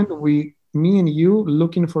moment me and you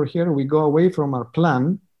looking for her, we go away from our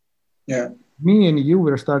plan. Yeah. Me and you,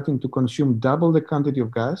 we're starting to consume double the quantity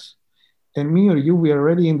of gas. And me or you, we are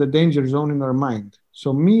already in the danger zone in our mind.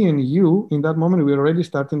 So me and you, in that moment, we're already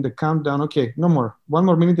starting the countdown. Okay, no more. 1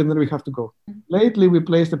 more minute and then we have to go. Lately, we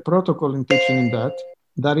placed a protocol in teaching in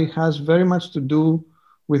that it has very much to do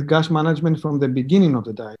with gas management from the beginning of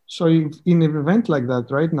the dive. So if, in an event like that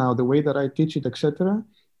right now, the way that I teach it, etc.,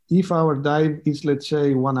 if our dive is, let's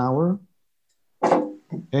say, 1 hour,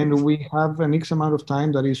 and we have an X amount of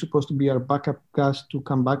time that is supposed to be our backup gas to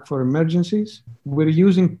come back for emergencies, we're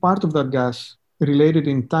using part of that gas related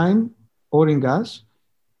in time or in gas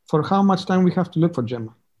for how much time we have to look for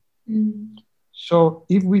Gemma. Mm. So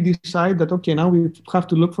if we decide that, okay, now we have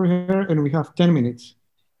to look for her and we have 10 minutes,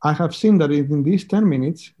 I have seen that in these 10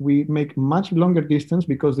 minutes, we make much longer distance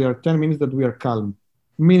because there are 10 minutes that we are calm.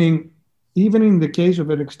 Meaning, even in the case of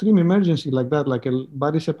an extreme emergency like that, like a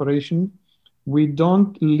body separation, we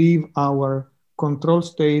don't leave our control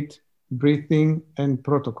state, breathing, and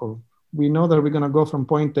protocol. We know that we're going to go from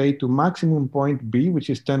point A to maximum point B, which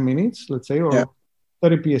is 10 minutes, let's say, or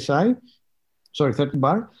 30 psi, 30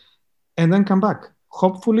 bar, and then come back.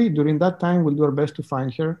 Hopefully, during that time, we'll do our best to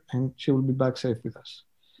find her, and she will be back safe with us.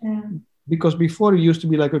 Yeah. Because before it used to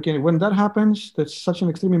be like, okay, when that happens, that's such an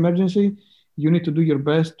extreme emergency, you need to do your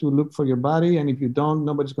best to look for your body, and if you don't,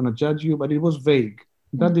 nobody's going to judge you, but it was vague.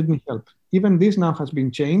 That didn't help. Even this now has been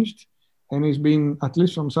changed, and it's been, at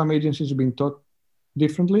least from some agencies, been taught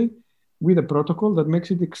differently with a protocol that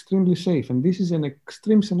makes it extremely safe. And this is an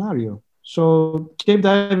extreme scenario. So cave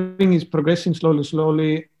diving is progressing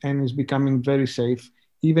slowly, and is becoming very safe,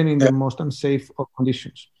 even in the most unsafe of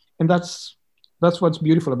conditions. And that's what's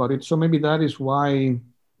beautiful about it. So maybe that is why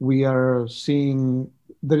we are seeing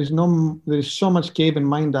there is so much cave and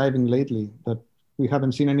mine diving lately that we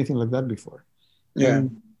haven't seen anything like that before. Yeah.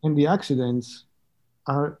 And the accidents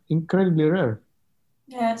are incredibly rare.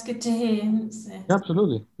 Yeah, it's good to hear.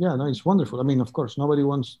 Absolutely. Yeah, no, it's wonderful. I mean, of course, nobody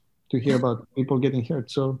wants to hear about people getting hurt.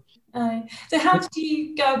 So how did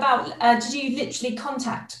you go about, did you literally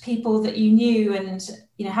contact people that you knew and,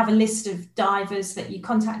 have a list of divers that you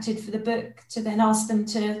contacted for the book to then ask them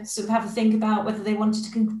to sort of have a think about whether they wanted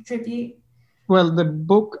to contribute? Well, the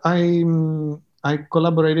book, I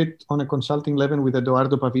collaborated on a consulting level with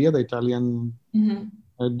Edoardo Pavia, the Italian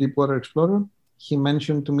deep water explorer. He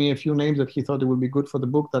mentioned to me a few names that he thought it would be good for the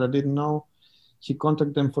book that I didn't know. He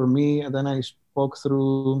contacted them for me, and then I spoke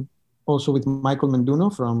through also with Michael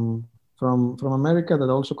Menduno from America that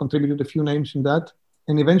also contributed a few names in that.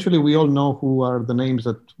 And eventually we all know who are the names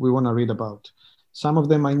that we want to read about. Some of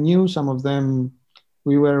them I knew, some of them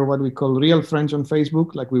we were what we call real friends on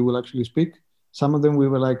Facebook, like we will actually speak. Some of them we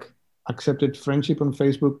were like accepted friendship on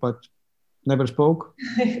Facebook, but never spoke.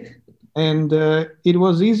 And it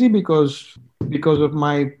was easy because of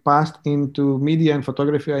my past into media and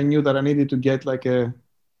photography. I knew that I needed to get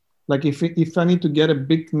if I need to get a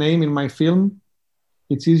big name in my film,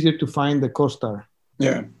 it's easier to find the co-star.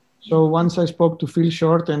 Yeah. So once I spoke to Phil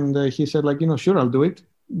Short and he said sure, I'll do it.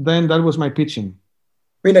 Then that was my pitching.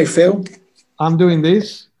 We know Phil. I'm doing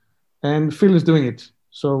this and Phil is doing it.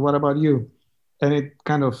 So what about you? And it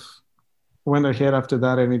kind of went ahead after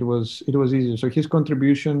that, and it was easier. So his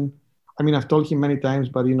contribution, I mean, I've told him many times,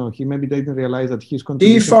 but he maybe didn't realize that his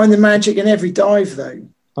contribution. Do you find the magic in every dive though?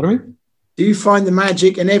 Pardon me? Do you find the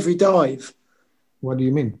magic in every dive? What do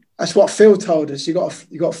you mean? That's what Phil told us. You got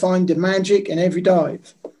to find the magic in every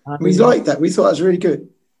dive. We liked that. We thought that was really good.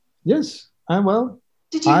 Yes.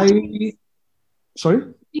 Did you? Sorry?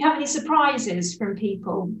 Do you have any surprises from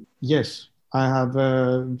people? Yes, I have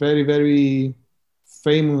very, very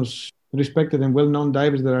famous, respected, and well-known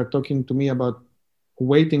divers that are talking to me about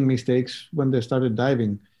weighting mistakes when they started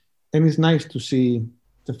diving, and it's nice to see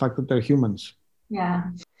the fact that they're humans. Yeah.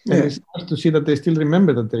 And it's nice to see that they still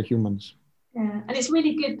remember that they're humans. Yeah, and it's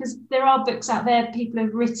really good because there are books out there people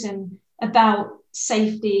have written about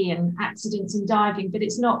safety and accidents in diving, but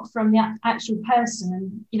it's not from the actual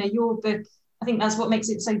person. And your book, I think that's what makes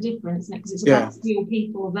it so different, isn't it? Because it's about real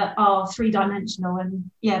people that are three-dimensional,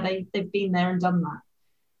 and they've been there and done that.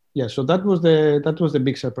 Yeah, so that was the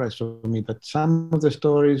big surprise for me, that some of the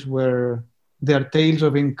stories they are tales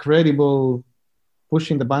of incredible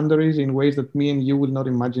pushing the boundaries in ways that me and you will not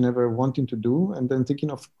imagine ever wanting to do, and then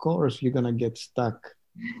thinking, of course, you're gonna get stuck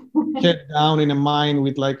head down in a mine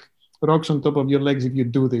with rocks on top of your legs if you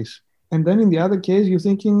do this. And then in the other case, you're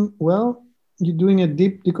thinking, well, you're doing a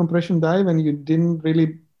deep decompression dive and you didn't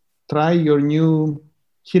really try your new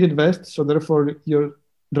heated vest, so therefore your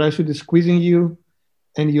dry suit is squeezing you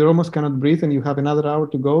and you almost cannot breathe and you have another hour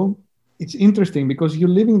to go. It's interesting because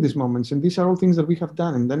you're living these moments, and these are all things that we have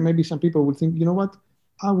done. And then maybe some people will think, you know what?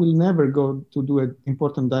 I will never go to do an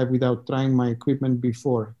important dive without trying my equipment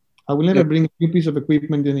before. I will never bring a new piece of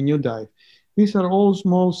equipment in a new dive. These are all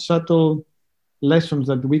small, subtle lessons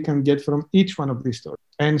that we can get from each one of these stories.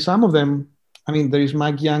 And some of them, I mean, there is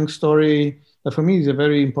Mike Young's story that for me is a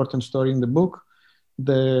very important story in the book.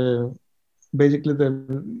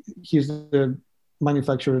 He's the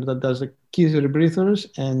manufacturer that does the keys rebreathers,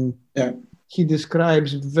 and he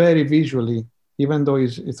describes very visually, even though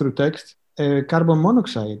it's through text, carbon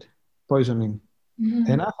monoxide poisoning.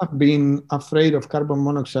 Mm-hmm. And I have been afraid of carbon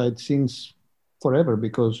monoxide since forever,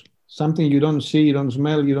 because something you don't see, you don't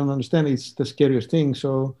smell, you don't understand, it's the scariest thing.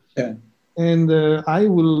 So, and I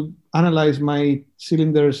will analyze my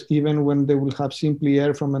cylinders even when they will have simply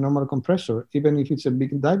air from a normal compressor, even if it's a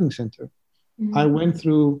big diving center. Mm-hmm. I went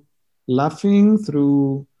through laughing,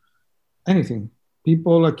 through anything.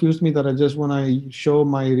 People accused me that I just want to show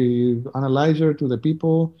my analyzer to the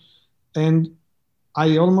people. And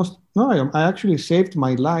I actually saved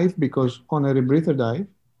my life, because on a rebreather dive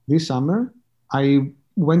this summer, I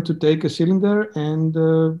went to take a cylinder and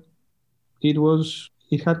it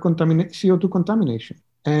had CO2 contamination.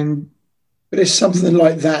 But it's something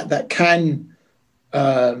like that can,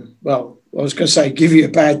 well, I was going to say give you a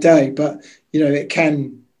bad day, but it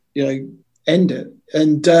can, end it.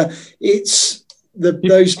 And it's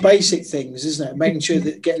those basic things, isn't it? Making sure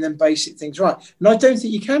that getting them basic things right. And I don't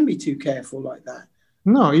think you can be too careful like that.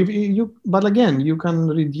 No, but again, you can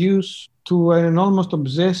reduce to an almost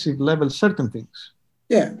obsessive level certain things.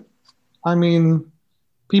 Yeah. I mean,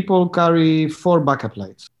 people carry 4 backup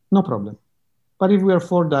lights, no problem. But if we are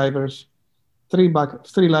 4 divers, 3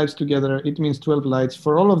 lights together, it means 12 lights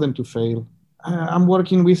for all of them to fail. I'm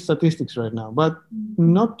working with statistics right now, but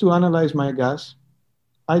not to analyze my gas.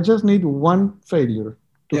 I just need one failure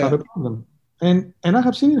to have a problem. And I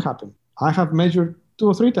have seen it happen. I have measured 2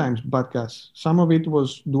 or 3 times bad gas. Some of it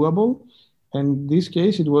was doable. And in this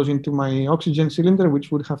case, it was into my oxygen cylinder,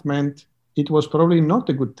 which would have meant it was probably not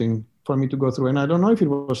a good thing for me to go through. And I don't know if it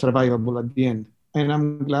was survivable at the end. And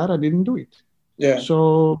I'm glad I didn't do it. Yeah.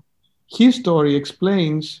 So his story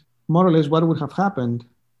explains more or less what would have happened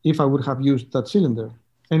if I would have used that cylinder.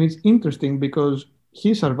 And it's interesting because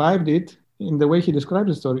he survived it in the way he describes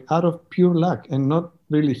the story out of pure luck, and not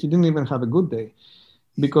really, he didn't even have a good day,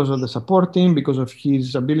 because of the support team, because of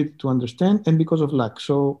his ability to understand, and because of luck.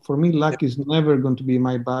 So for me, luck is never going to be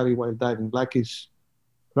my buddy while diving. Luck is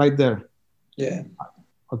right there. Yeah.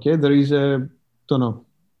 Okay, there is a,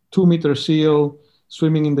 2-meter seal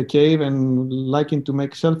swimming in the cave and liking to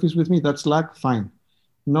make selfies with me. That's luck, fine.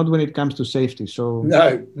 Not when it comes to safety. So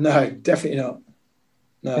no, definitely not.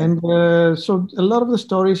 No. And so a lot of the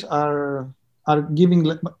stories are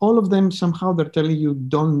giving, all of them somehow they're telling you,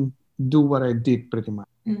 don't do what I did, pretty much.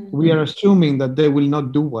 Mm-hmm. We are assuming that they will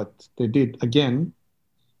not do what they did again.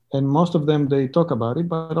 And most of them, they talk about it,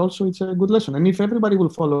 but also it's a good lesson. And if everybody will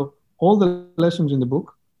follow all the lessons in the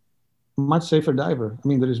book, much safer diver. I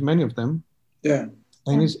mean, there is many of them. Yeah.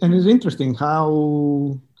 And it's interesting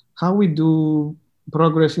how we do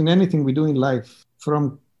progress in anything we do in life,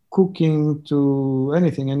 from cooking to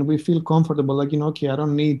anything, and we feel comfortable, like, okay, I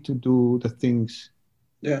don't need to do the things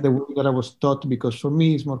the way that I was taught, because for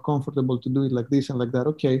me it's more comfortable to do it like this and like that.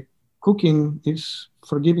 Okay, cooking is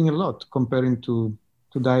forgiving a lot comparing to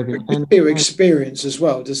diving. And your experience as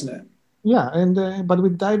well, doesn't it? Yeah, and but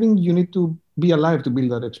with diving you need to be alive to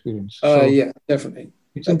build that experience. Yeah, definitely.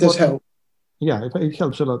 It does help. Yeah, it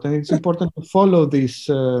helps a lot, and it's important to follow these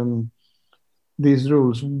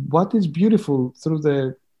rules. What is beautiful through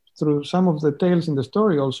some of the tales in the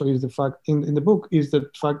story also is the fact in the book is the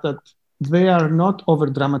fact that they are not over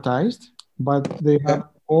dramatized, but they have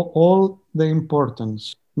all the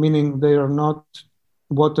importance, meaning they are not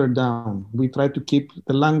watered down. We try to keep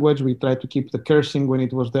the language, we try to keep the cursing when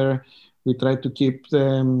it was there, we try to keep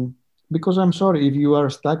them, because I'm sorry, if you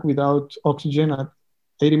are stuck without oxygen at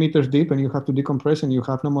 80 meters deep and you have to decompress and you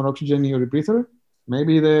have no more oxygen in your rebreather,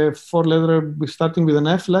 maybe the 4 letter starting with an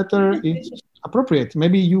F letter is appropriate.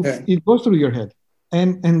 Maybe it goes through your head.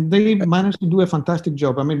 And they managed to do a fantastic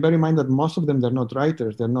job. I mean, bear in mind that most of them, they're not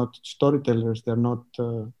writers, they're not storytellers, they're not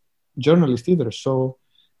journalists either. So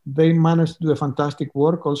they managed to do a fantastic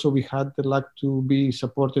work. Also, we had the luck to be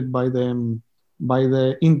supported by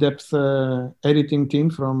the in-depth editing team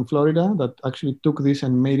from Florida that actually took this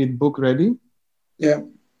and made it book ready. Yeah.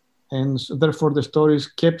 And so therefore the stories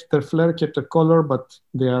kept their flair, kept their color, but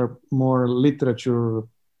they are more literature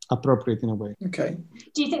appropriate in a way. Okay.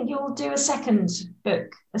 Do you think you'll do a second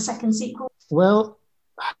book, a second sequel? Well,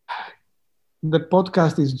 the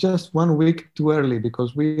podcast is just 1 week too early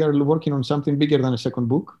because we are working on something bigger than a second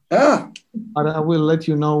book. But I will let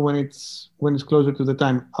you know when it's closer to the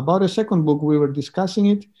time. About a second book, we were discussing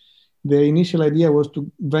it. The initial idea was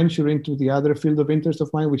to venture into the other field of interest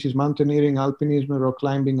of mine, which is mountaineering, alpinism, rock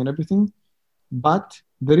climbing, and everything. But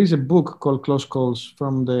there is a book called Close Calls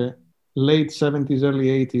from the late 70s, early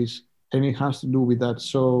 80s, and it has to do with that.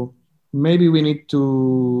 So maybe we need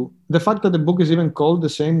to... The fact that the book is even called the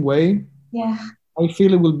same way, yeah, I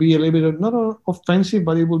feel it will be a little bit, not offensive,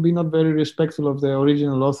 but it will be not very respectful of the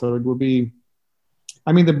original author. It will be...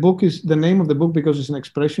 I mean, the name of the book, because it's an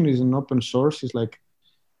expression, is an open source. It's like,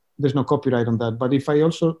 there's no copyright on that. But if I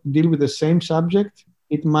also deal with the same subject,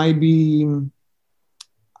 it might be...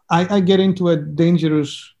 I get into a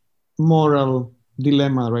dangerous moral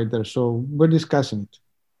dilemma right there. So we're discussing it.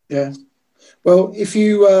 Yeah. Well, if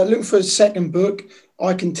you look for a second book,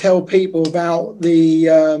 I can tell people about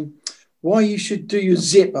the why you should do your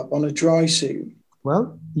zip up on a dry suit.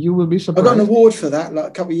 Well, you will be surprised. I got an award for that like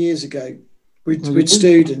a couple of years ago with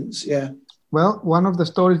students. Yeah. Well, one of the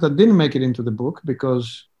stories that didn't make it into the book,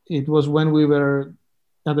 because it was when we were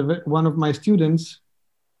at one of my students,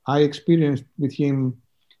 I experienced with him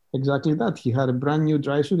exactly that. He had a brand new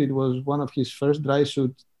dry suit. It was one of his first dry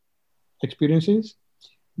suit experiences.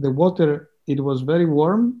 The water, it was very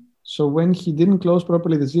warm. So when he didn't close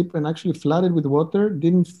properly the zip and actually flooded with water,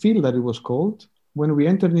 didn't feel that it was cold. When we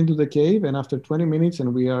entered into the cave, and after 20 minutes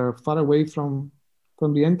and we are far away from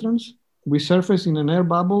the entrance, we surface in an air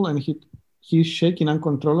bubble, and he's shaking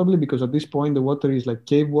uncontrollably because at this point the water is like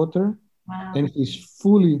cave water. Wow. And he's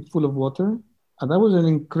fully full of water. And that was an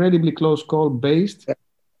incredibly close call based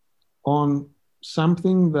on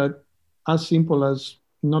something that as simple as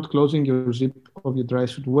not closing your zip of your dry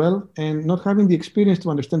suit well and not having the experience to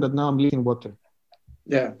understand that now I'm leaking water.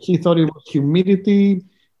 Yeah. He thought it was humidity,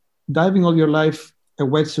 diving all your life, a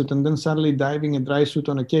wetsuit, and then suddenly diving a dry suit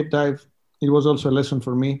on a cave dive. It was also a lesson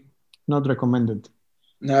for me, not recommended.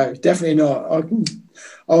 No, definitely not.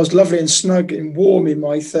 I was lovely and snug and warm in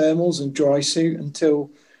my thermals and dry suit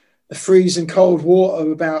until the freezing cold water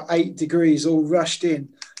of about 8 degrees all rushed in.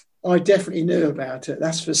 I definitely knew about it.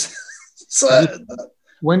 That's for certain.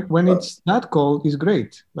 When it's that cold, it's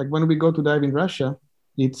great. Like when we go to dive in Russia,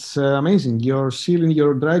 it's amazing. Your seal in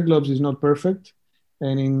your dry gloves is not perfect.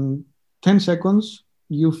 And in 10 seconds,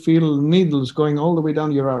 you feel needles going all the way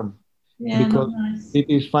down your arm because it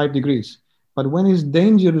is 5 degrees. But when it's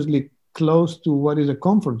dangerously close to what is a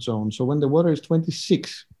comfort zone, so when the water is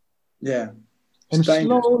 26, and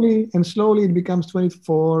slowly it becomes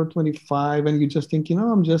 24, 25, and you just think,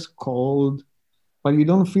 I'm just cold, but you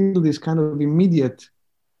don't feel this kind of immediate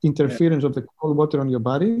interference of the cold water on your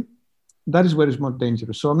body. That is where it's more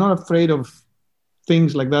dangerous. So I'm not afraid of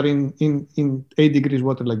things like that in 8 degrees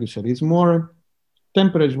water, like you said. It's more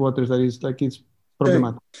temperature waters that is like it's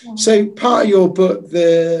problematic. So part of your book,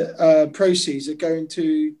 the proceeds are going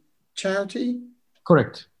to charity?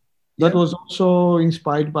 Correct. That was also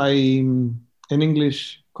inspired by an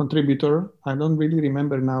English contributor. I don't really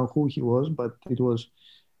remember now who he was, but it was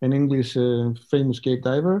an English famous cave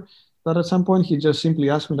diver that at some point he just simply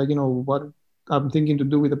asked me, like, what I'm thinking to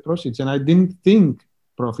do with the proceeds. And I didn't think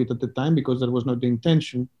profit at the time because that was not the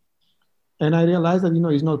intention. And I realized that,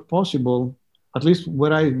 it's not possible, at least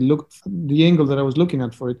where I looked, the angle that I was looking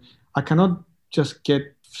at for it, I cannot just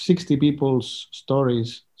get 60 people's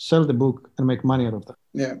stories, sell the book and make money out of that.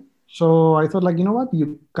 Yeah. So I thought, like, what?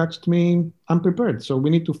 You catched me unprepared. So we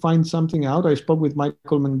need to find something out. I spoke with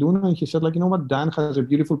Michael Menduna and he said, like, what? Dan has a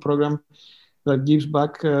beautiful program that gives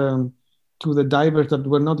back to the divers that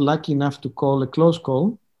were not lucky enough to call a close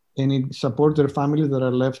call, and it supports their families that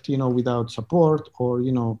are left, without support or,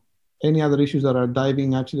 any other issues that are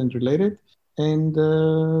diving accident related. And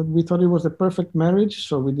we thought it was the perfect marriage.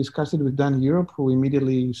 So we discussed it with Dan Europe, who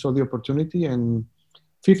immediately saw the opportunity, and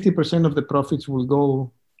 50% of the profits will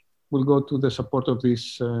go to the support of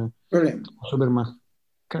this brilliant Superman.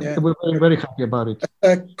 Yeah. We're very happy about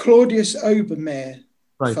it. Claudius Obermeier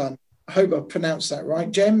right. Fund. I hope I pronounced that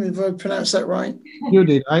right. Jem, have I pronounced that right? You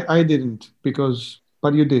did. I didn't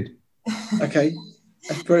but you did. Okay,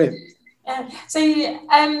 that's brilliant. So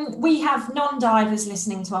we have non-divers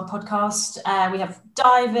listening to our podcast. We have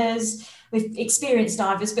divers, we've experienced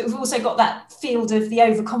divers, but we've also got that field of the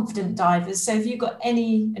overconfident divers. So have you got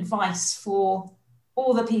any advice for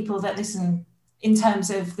all the people that listen in terms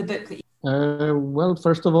of the book? Well,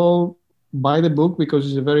 first of all, buy the book because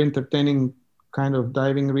it's a very entertaining kind of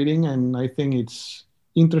diving reading. And I think it's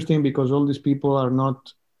interesting because all these people are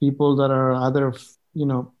not people that are either,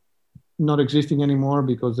 not existing anymore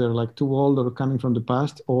because they're like too old or coming from the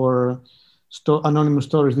past, or anonymous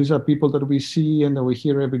stories. These are people that we see and that we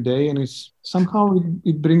hear every day, and it's somehow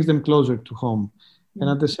it brings them closer to home. And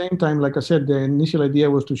at the same time, like I said, the initial idea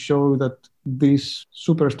was to show that these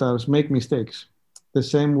superstars make mistakes the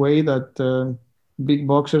same way that big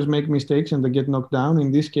boxers make mistakes and they get knocked down.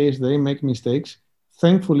 In this case, they make mistakes.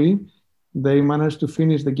 Thankfully, they managed to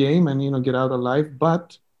finish the game and get out alive.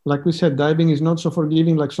 But like we said, diving is not so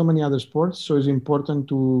forgiving like so many other sports. So it's important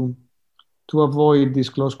to avoid these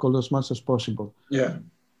close calls as much as possible. Yeah.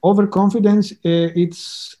 Overconfidence,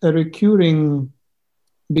 it's a recurring,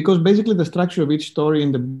 because basically the structure of each story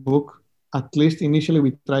in the book, at least initially,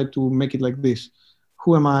 we try to make it like this.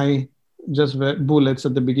 Who am I? Just bullets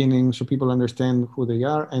at the beginning so people understand who they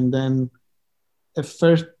are. And then a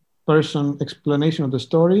first person explanation of the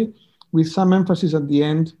story with some emphasis at the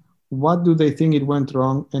end. What do they think it went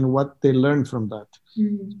wrong and what they learned from that?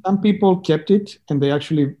 Some people kept it and they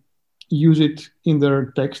actually use it in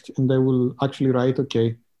their text, and they will actually write,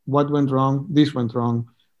 okay, what went wrong? This went wrong.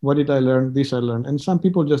 What did I learn? This I learned. And some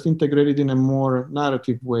people just integrate it in a more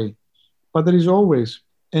narrative way. But there is always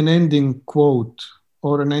an ending quote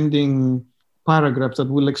or an ending paragraph that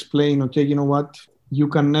will explain, okay, you know what? You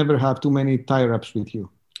can never have too many tie-ups with you.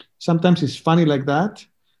 Sometimes it's funny like that,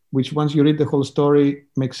 which once you read the whole story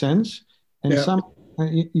makes sense. And some,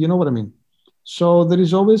 you know what I mean? So there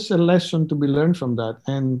is always a lesson to be learned from that.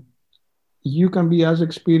 And you can be as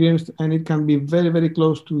experienced and it can be very, very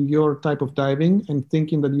close to your type of diving and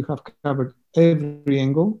thinking that you have covered every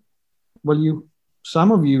angle. Well,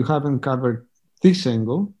 some of you haven't covered this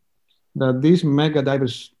angle that these mega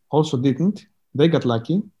divers also didn't. They got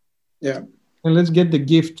lucky. Yeah. And let's get the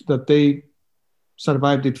gift that they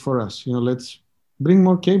survived it for us. Let's bring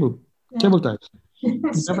more cable ties. You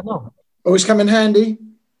never know. Always come in handy.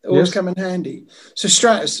 Always Yes. come in handy. So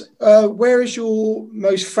Stratis, where is your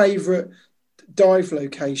most favourite dive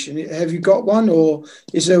location? Have you got one, or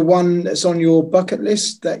is there one that's on your bucket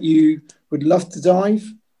list that you would love to dive?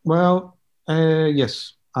 Well,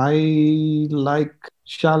 yes. I like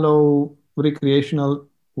shallow recreational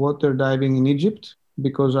water diving in Egypt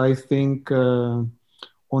because I think on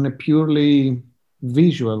a purely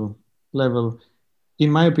visual level, in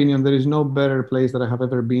my opinion, there is no better place that I have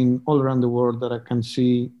ever been all around the world that I can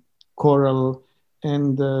see coral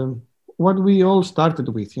and what we all started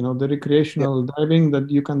with, the recreational diving that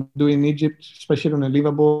you can do in Egypt, especially on a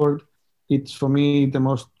liveaboard. It's for me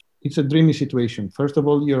it's a dreamy situation. First of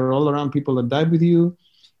all, you're all around people that dive with you.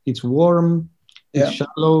 It's warm, it's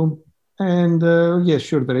shallow, and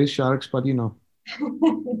sure, there is sharks, but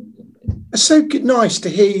It's so nice to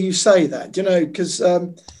hear you say that, because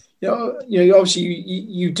obviously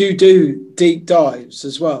you do deep dives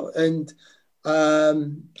as well, and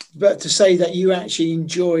but to say that you actually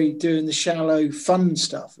enjoy doing the shallow fun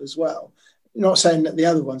stuff as well. Not saying that the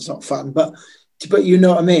other one's not fun, but you know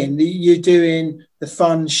what I mean. You're doing the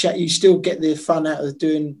fun. You still get the fun out of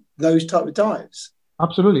doing those type of dives.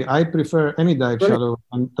 Absolutely, I prefer any dive shallow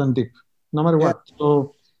than deep, no matter what.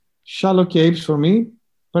 So shallow caves for me,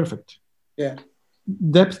 perfect. Yeah.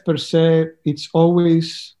 Depth per se, it's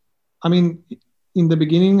always. I mean, in the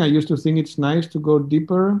beginning, I used to think it's nice to go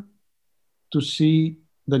deeper to see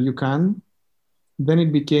that you can. Then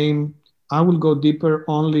it became, I will go deeper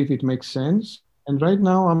only if it makes sense. And right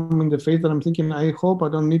now I'm in the phase that I'm thinking, I hope I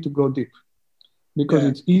don't need to go deep because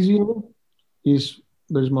it's easier,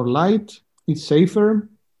 there's more light, it's safer,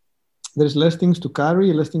 there's less things to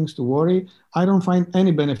carry, less things to worry. I don't find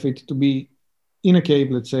any benefit to be in a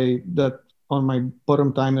cave, let's say, that on my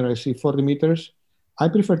bottom timer I see 40 meters. I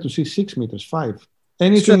prefer to see 6 meters, 5.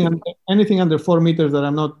 Anything under 4 meters that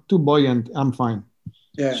I'm not too buoyant, I'm fine.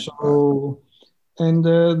 Yeah. So, and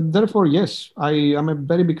therefore, yes, I am a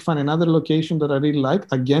very big fan. Another location that I really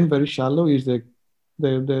like, again, very shallow, is the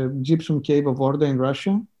Gypsum Cave of Orda in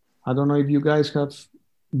Russia. I don't know if you guys have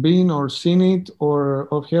been or seen it or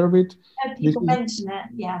heard of it. People mention it,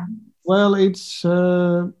 yeah. Well, it's,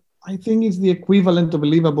 I think it's the equivalent of a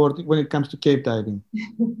liveaboard when it comes to cave diving.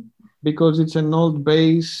 Because it's an old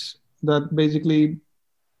base that basically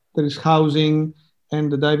there is housing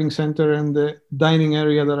and the diving center and the dining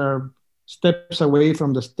area that are steps away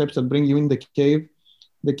from the steps that bring you in the cave.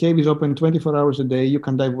 The cave is open 24 hours a day. You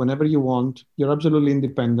can dive whenever you want. You're absolutely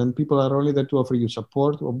independent. People are only there to offer you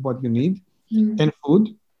support of what you need and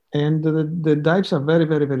food. And the dives are very,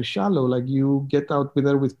 very, very shallow. Like you get out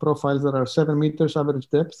there with profiles that are 7 meters average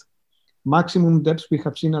depth. Maximum depths we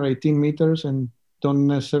have seen are 18 meters and don't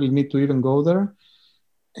necessarily need to even go there.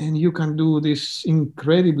 And you can do these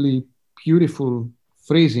incredibly beautiful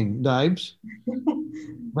freezing dives,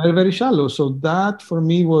 very, very shallow. So that for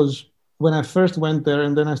me was when I first went there,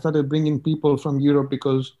 and then I started bringing people from Europe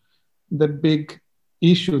because the big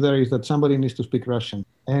issue there is that somebody needs to speak Russian.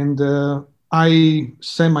 And I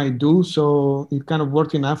semi-do, so it kind of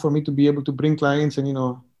worked enough for me to be able to bring clients and,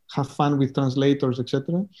 have fun with translators,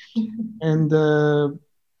 etc. And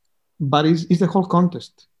but it's the whole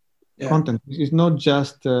content. It's not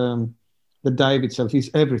just the dive itself, it's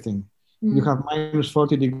everything. You have minus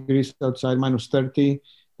 40 degrees outside, minus 30.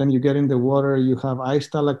 Then you get in the water, you have ice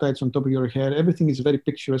stalactites on top of your head. Everything is very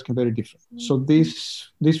picturesque and very different. So this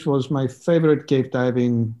was my favorite cave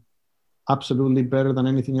diving, absolutely better than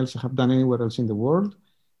anything else I have done anywhere else in the world.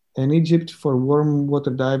 And Egypt, for warm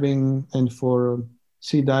water diving and for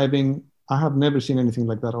sea diving, I have never seen anything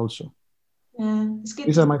like that also. Yeah, it's good.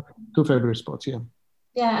 These are my two favorite spots, yeah.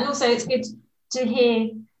 Yeah, and also it's good to hear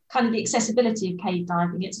kind of the accessibility of cave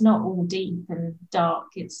diving. It's not all deep and dark.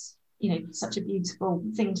 It's, such a beautiful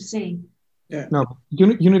thing to see. Yeah. No,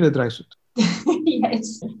 you need a dry suit.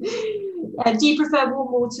 Yes. Do you prefer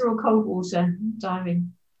warm water or cold water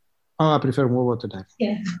diving? Oh, I prefer warm water diving.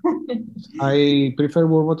 Yeah. I prefer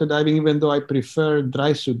warm water diving, even though I prefer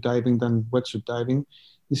dry suit diving than wetsuit diving.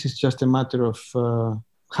 This is just a matter of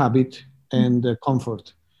habit and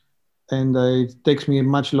comfort. And it takes me a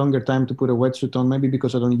much longer time to put a wetsuit on, maybe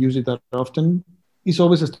because I don't use it that often. It's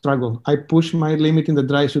always a struggle. I push my limit in the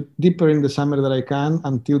dry suit deeper in the summer that I can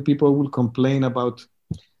until people will complain about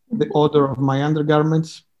the odor of my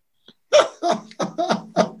undergarments.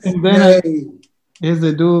 And then, yes,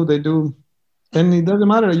 they do. And it doesn't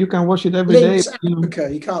matter. You can wash it every day. Lynx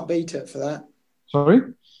Africa, you can't beat it for that. Sorry?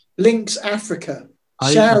 Lynx Africa,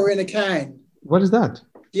 shower in a can. What is that?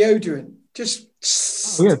 Deodorant. Just.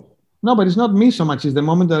 Oh, yeah. No, but it's not me so much. It's the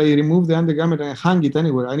moment that I remove the undergarment and I hang it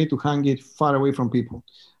anywhere. I need to hang it far away from people.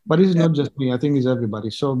 But it's not just me. I think it's everybody.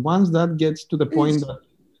 So once that gets to the point that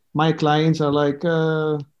my clients are like,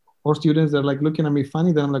 or students, they're like looking at me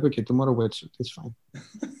funny, then I'm like, okay, tomorrow wetsuit. It's fine.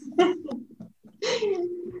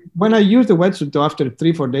 When I use the wetsuit, though, after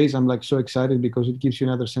 3-4 days, I'm like so excited because it gives you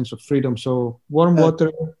another sense of freedom. So warm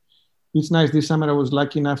water. It's nice. This summer, I was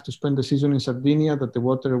lucky enough to spend the season in Sardinia, that the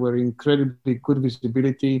water were incredibly good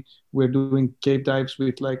visibility. We're doing cave dives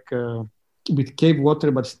with with cave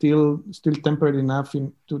water, but still temperate enough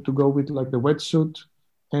to go with like the wetsuit,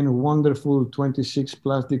 and wonderful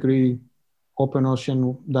 26+ degree open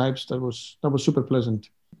ocean dives. That was super pleasant.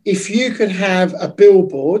 If you could have a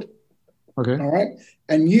billboard, okay, all right,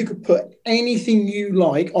 and you could put anything you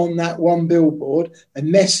like on that one billboard, a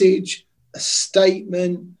message, a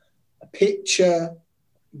statement, picture,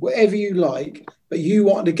 whatever you like, but you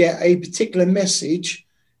want to get a particular message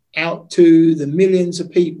out to the millions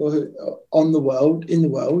of people in the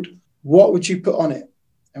world, what would you put on it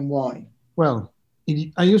and why? Well,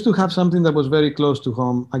 I used to have something that was very close to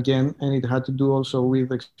home again, and it had to do also with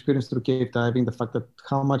the experience through cave diving, the fact that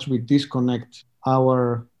how much we disconnect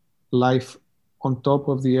our life on top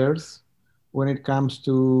of the earth when it comes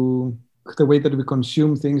to the way that we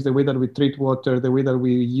consume things, the way that we treat water, the way that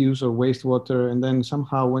we use or waste water. And then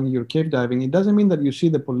somehow when you're cave diving, it doesn't mean that you see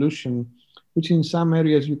the pollution, which in some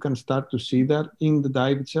areas you can start to see that in the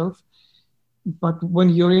dive itself. But when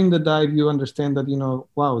you're in the dive, you understand that,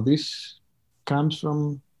 wow, this comes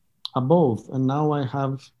from above. And now I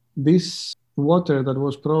have this water that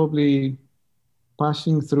was probably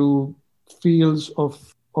passing through fields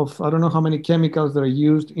of I don't know how many chemicals that are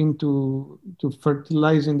used to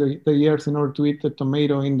fertilizing the earth in order to eat the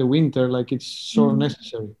tomato in the winter, like it's so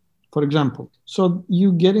necessary, for example. So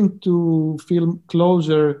you getting to feel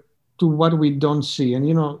closer to what we don't see. And,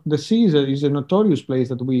 the sea is a notorious place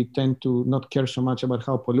that we tend to not care so much about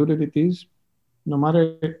how polluted it is. No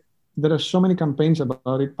matter, there are so many campaigns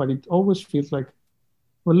about it, but it always feels like,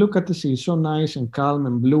 well, look at the sea, it's so nice and calm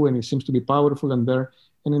and blue, and it seems to be powerful and there.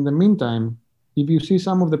 And in the meantime, if you see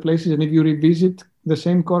some of the places and if you revisit the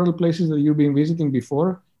same coral places that you've been visiting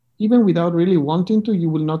before, even without really wanting to, you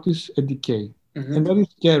will notice a decay. Mm-hmm. And that is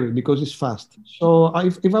scary because it's fast. So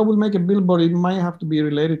if I will make a billboard, it might have to be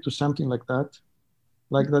related to something like that.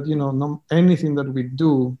 Anything that we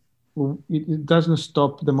do, it doesn't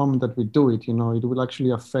stop the moment that we do it. It will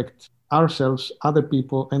actually affect ourselves, other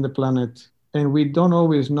people, and the planet. And we don't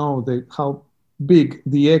always know how big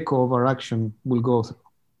the echo of our action will go through.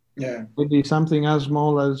 Yeah. Maybe something as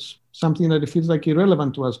small as something that feels like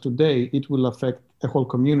irrelevant to us today, it will affect a whole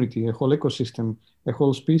community, a whole ecosystem, a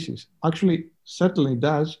whole species. Actually, certainly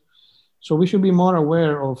does. So we should be more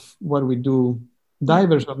aware of what we do,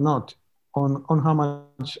 divers or not, on how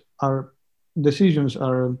much our decisions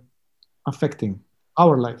are affecting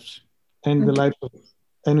our lives and the lives of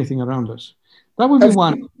anything around us. That would be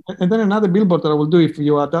one. And then another billboard that I will do, if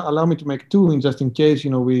you allow me to make two, just in case,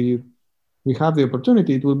 we we have the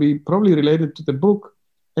opportunity, it will be probably related to the book,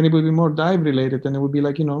 and it will be more dive related, and it will be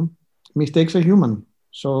like, mistakes are human.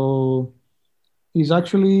 So he's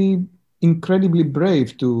actually incredibly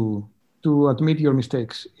brave to admit your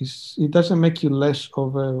mistakes. It doesn't make you less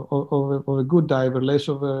of a good diver, less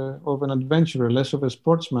of an adventurer, less of a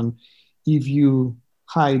sportsman if you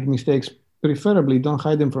hide mistakes. Preferably, don't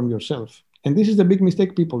hide them from yourself. And this is the big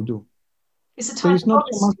mistake people do. It's a There type is of not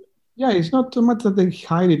so much, honesty. yeah, it's not so much that they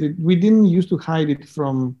hide it. We didn't used to hide it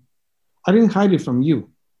from, I didn't hide it from you.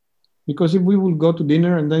 Because if we will go to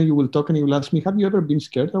dinner and then you will talk and you will ask me, have you ever been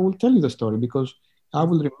scared? I will tell you the story because I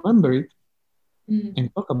will remember it and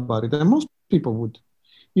talk about it. And most people would.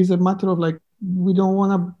 It's a matter of like, we don't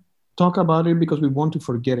want to talk about it because we want to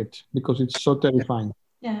forget it because it's so terrifying.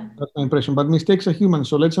 Yeah. That's my impression. But mistakes are human.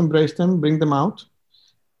 So let's embrace them, bring them out.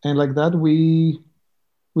 And like that, we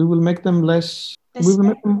will make them less, we will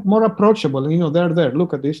make them more approachable. And, they're there.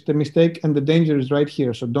 Look at this. The mistake and the danger is right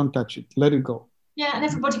here. So don't touch it. Let it go. Yeah, and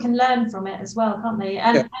everybody can learn from it as well, can't they?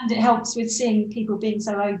 And it helps with seeing people being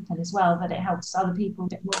so open as well, that it helps other people a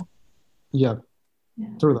bit more. Yeah.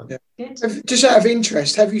 True that. Good. Just out of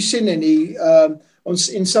interest, have you seen any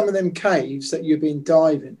in some of them caves that you've been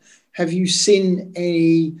diving? Have you seen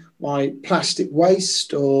any like plastic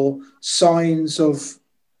waste or signs of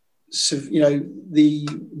the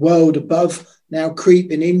world above now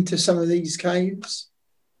creeping into some of these caves?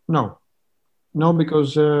 No,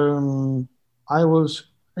 because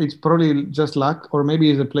it's probably just luck, or maybe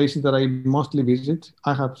it's the places that I mostly visit.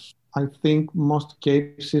 I think most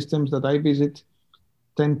cave systems that I visit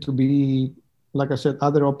tend to be, like I said,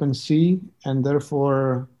 other open sea, and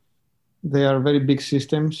therefore they are very big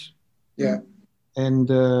systems. Yeah. And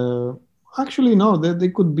actually, no,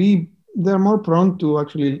 they're more prone to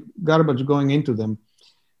actually garbage going into them.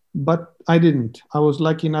 But I didn't. I was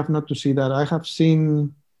lucky enough not to see that. I have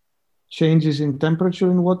seen changes in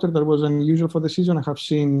temperature in water that was unusual for the season. I have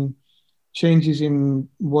seen changes in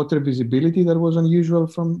water visibility that was unusual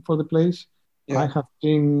for the place. Yeah. I have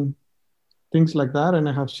seen things like that, and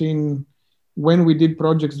I have seen when we did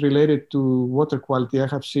projects related to water quality, I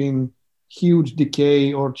have seen huge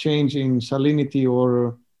decay or change in salinity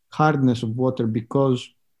or hardness of water because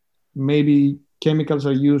maybe chemicals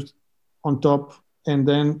are used on top, and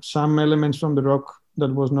then some elements from the rock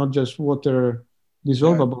that was not just water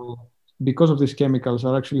dissolvable because of these chemicals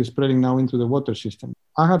are actually spreading now into the water system.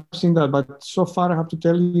 I have seen that, but so far I have to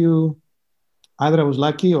tell you, either I was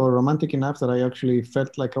lucky or romantic enough that I actually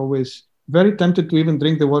felt like always very tempted to even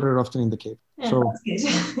drink the water often in the cave. Yeah, so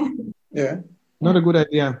that's good. Yeah. Not a good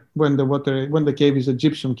idea when the cave is a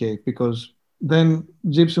gypsum cave, because then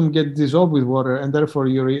gypsum gets dissolved with water, and therefore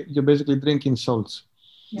you're basically drinking salts.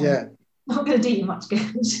 Yeah. Not going to do you much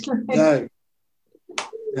good. No,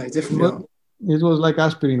 definitely not. It was like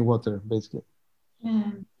aspirin water, basically.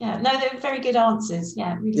 Yeah. No, they're very good answers.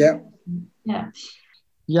 Yeah, really. Yeah.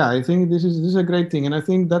 Yeah, I think this is a great thing, and I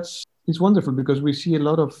think it's wonderful because we see a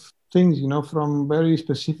lot of things, from very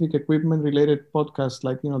specific equipment-related podcasts,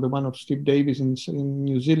 like the one of Steve Davis in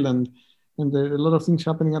New Zealand, and a lot of things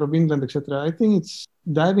happening out of England, etc. I think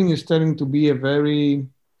diving is starting to be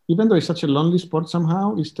even though it's such a lonely sport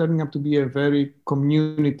somehow, it's turning up to be a very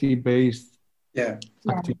community-based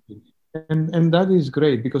activity. And that is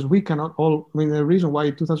great because we cannot all, the reason why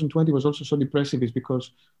 2020 was also so depressive is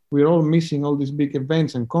because we're all missing all these big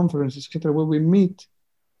events and conferences, etc., where we meet,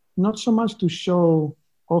 not so much to show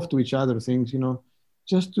off to each other things,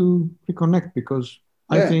 just to reconnect, because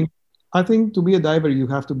I think to be a diver, you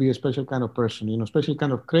have to be a special kind of person, special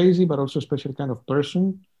kind of crazy, but also a special kind of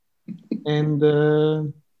person. And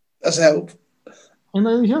that's help. And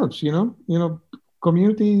it helps,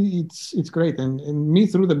 community, it's great. And me,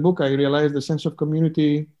 through the book, I realized the sense of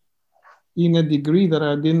community in a degree that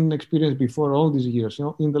I didn't experience before all these years.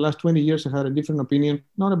 In the last 20 years, I had a different opinion,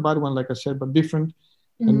 not a bad one, like I said, but different.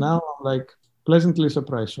 Mm-hmm. And now I'm like pleasantly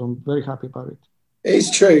surprised. So I'm very happy about it.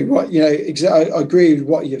 It's true. I agree with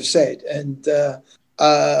what you've said. And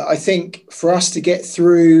I think for us to get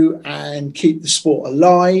through and keep the sport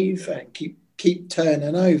alive and keep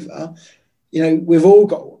turning over, we've all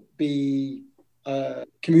got to be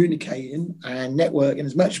communicating and networking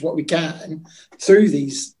as much as what we can through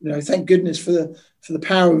these. Thank goodness for the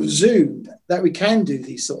power of Zoom that we can do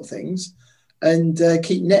these sort of things and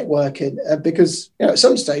keep networking because at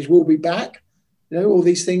some stage we'll be back. All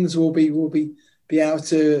these things will be able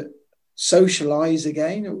to socialize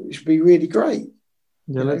again, which would be really great.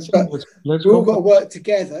 Yeah, let's we've all got to work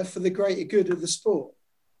together for the greater good of the sport.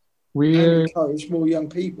 We and encourage more young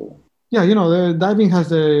people. Yeah, the diving has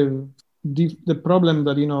the problem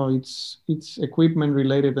that it's equipment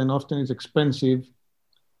related and often it's expensive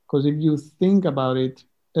Because if you think about it,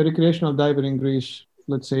 a recreational diver in Greece,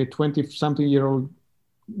 let's say 20-something-year-old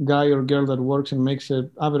guy or girl that works and makes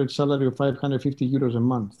an average salary of 550 euros a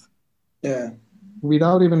month. Yeah.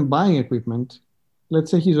 Without even buying equipment,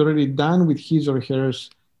 let's say he's already done with his or her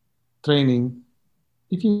training.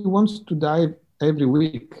 If he wants to dive every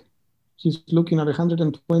week, he's looking at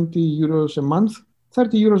 120 euros a month,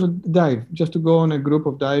 30 euros a dive, just to go on a group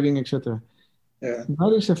of diving, etc. Yeah.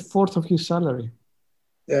 That is a fourth of his salary.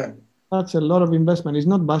 Yeah. That's a lot of investment. It's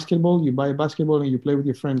not basketball. You buy a basketball and you play with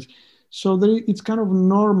your friends. So it's kind of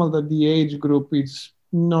normal that the age group is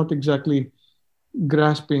not exactly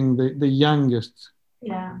grasping the youngest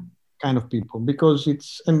kind of people, because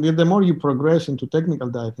and the more you progress into technical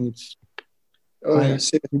diving, it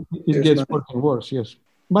gets worse and worse, yes.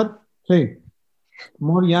 But hey,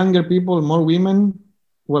 more younger people, more women,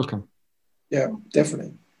 welcome. Yeah,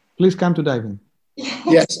 definitely. Please come to diving.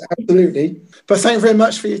 Yes, absolutely. But thank you very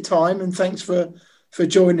much for your time, and thanks for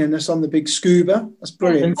joining us on the Big Scuba. That's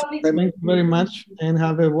brilliant. Thank you very much, and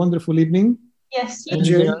have a wonderful evening. Yes, and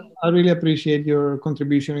I really appreciate your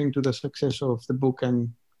contribution into the success of the book.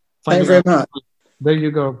 And thank you very much. There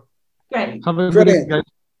you go. Great. Have a good evening, guys.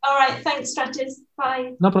 All right. Thanks, Stratis.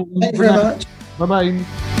 Bye. No problem. Thank you very much. Bye-bye.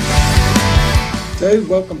 So,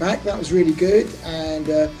 welcome back. That was really good, and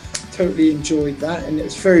totally enjoyed that. And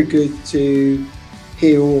it's very good to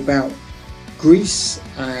hear all about Greece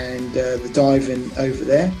and the diving over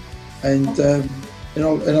there, and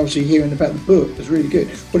obviously hearing about the book was really good.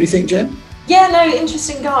 What do you think, Jen? Yeah, no,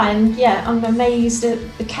 interesting guy, and yeah, I'm amazed at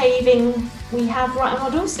the caving we have right on our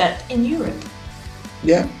doorstep in Europe.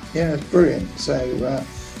 Yeah, it's brilliant. So,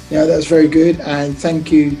 that's very good, and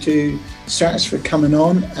thank you to Stratis for coming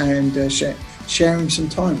on and sharing some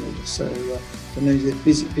time with us. So, I know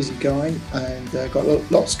he's a busy guy and got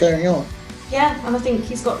lots going on. Yeah, and I think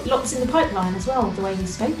he's got lots in the pipeline as well, the way he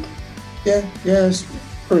spoke. Yeah, it's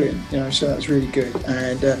brilliant. So that's really good.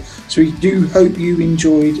 And so we do hope you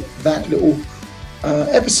enjoyed that little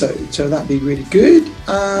episode. So that'd be really good.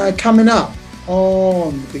 Coming up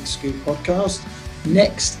on the Big Scoop podcast,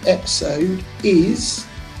 next episode is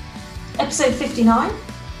episode 59.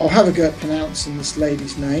 I'll have a go at pronouncing this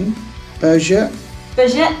lady's name. Birgit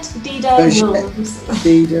Dida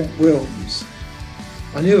Wilms.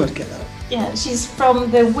 I knew I'd get that. Yeah, she's from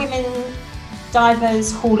the Women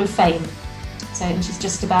Divers Hall of Fame. So, and she's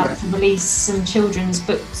just about to release some children's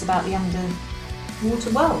books about the underwater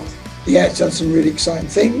world. Yeah, it's done some really exciting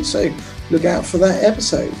things, so look out for that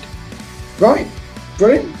episode. Right,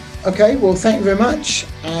 brilliant. Okay, well, thank you very much,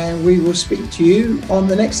 and we will speak to you on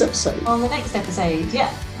the next episode. On the next episode, yeah.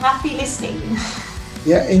 Happy listening.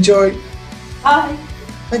 Yeah, enjoy. Bye.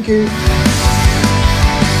 Thank you.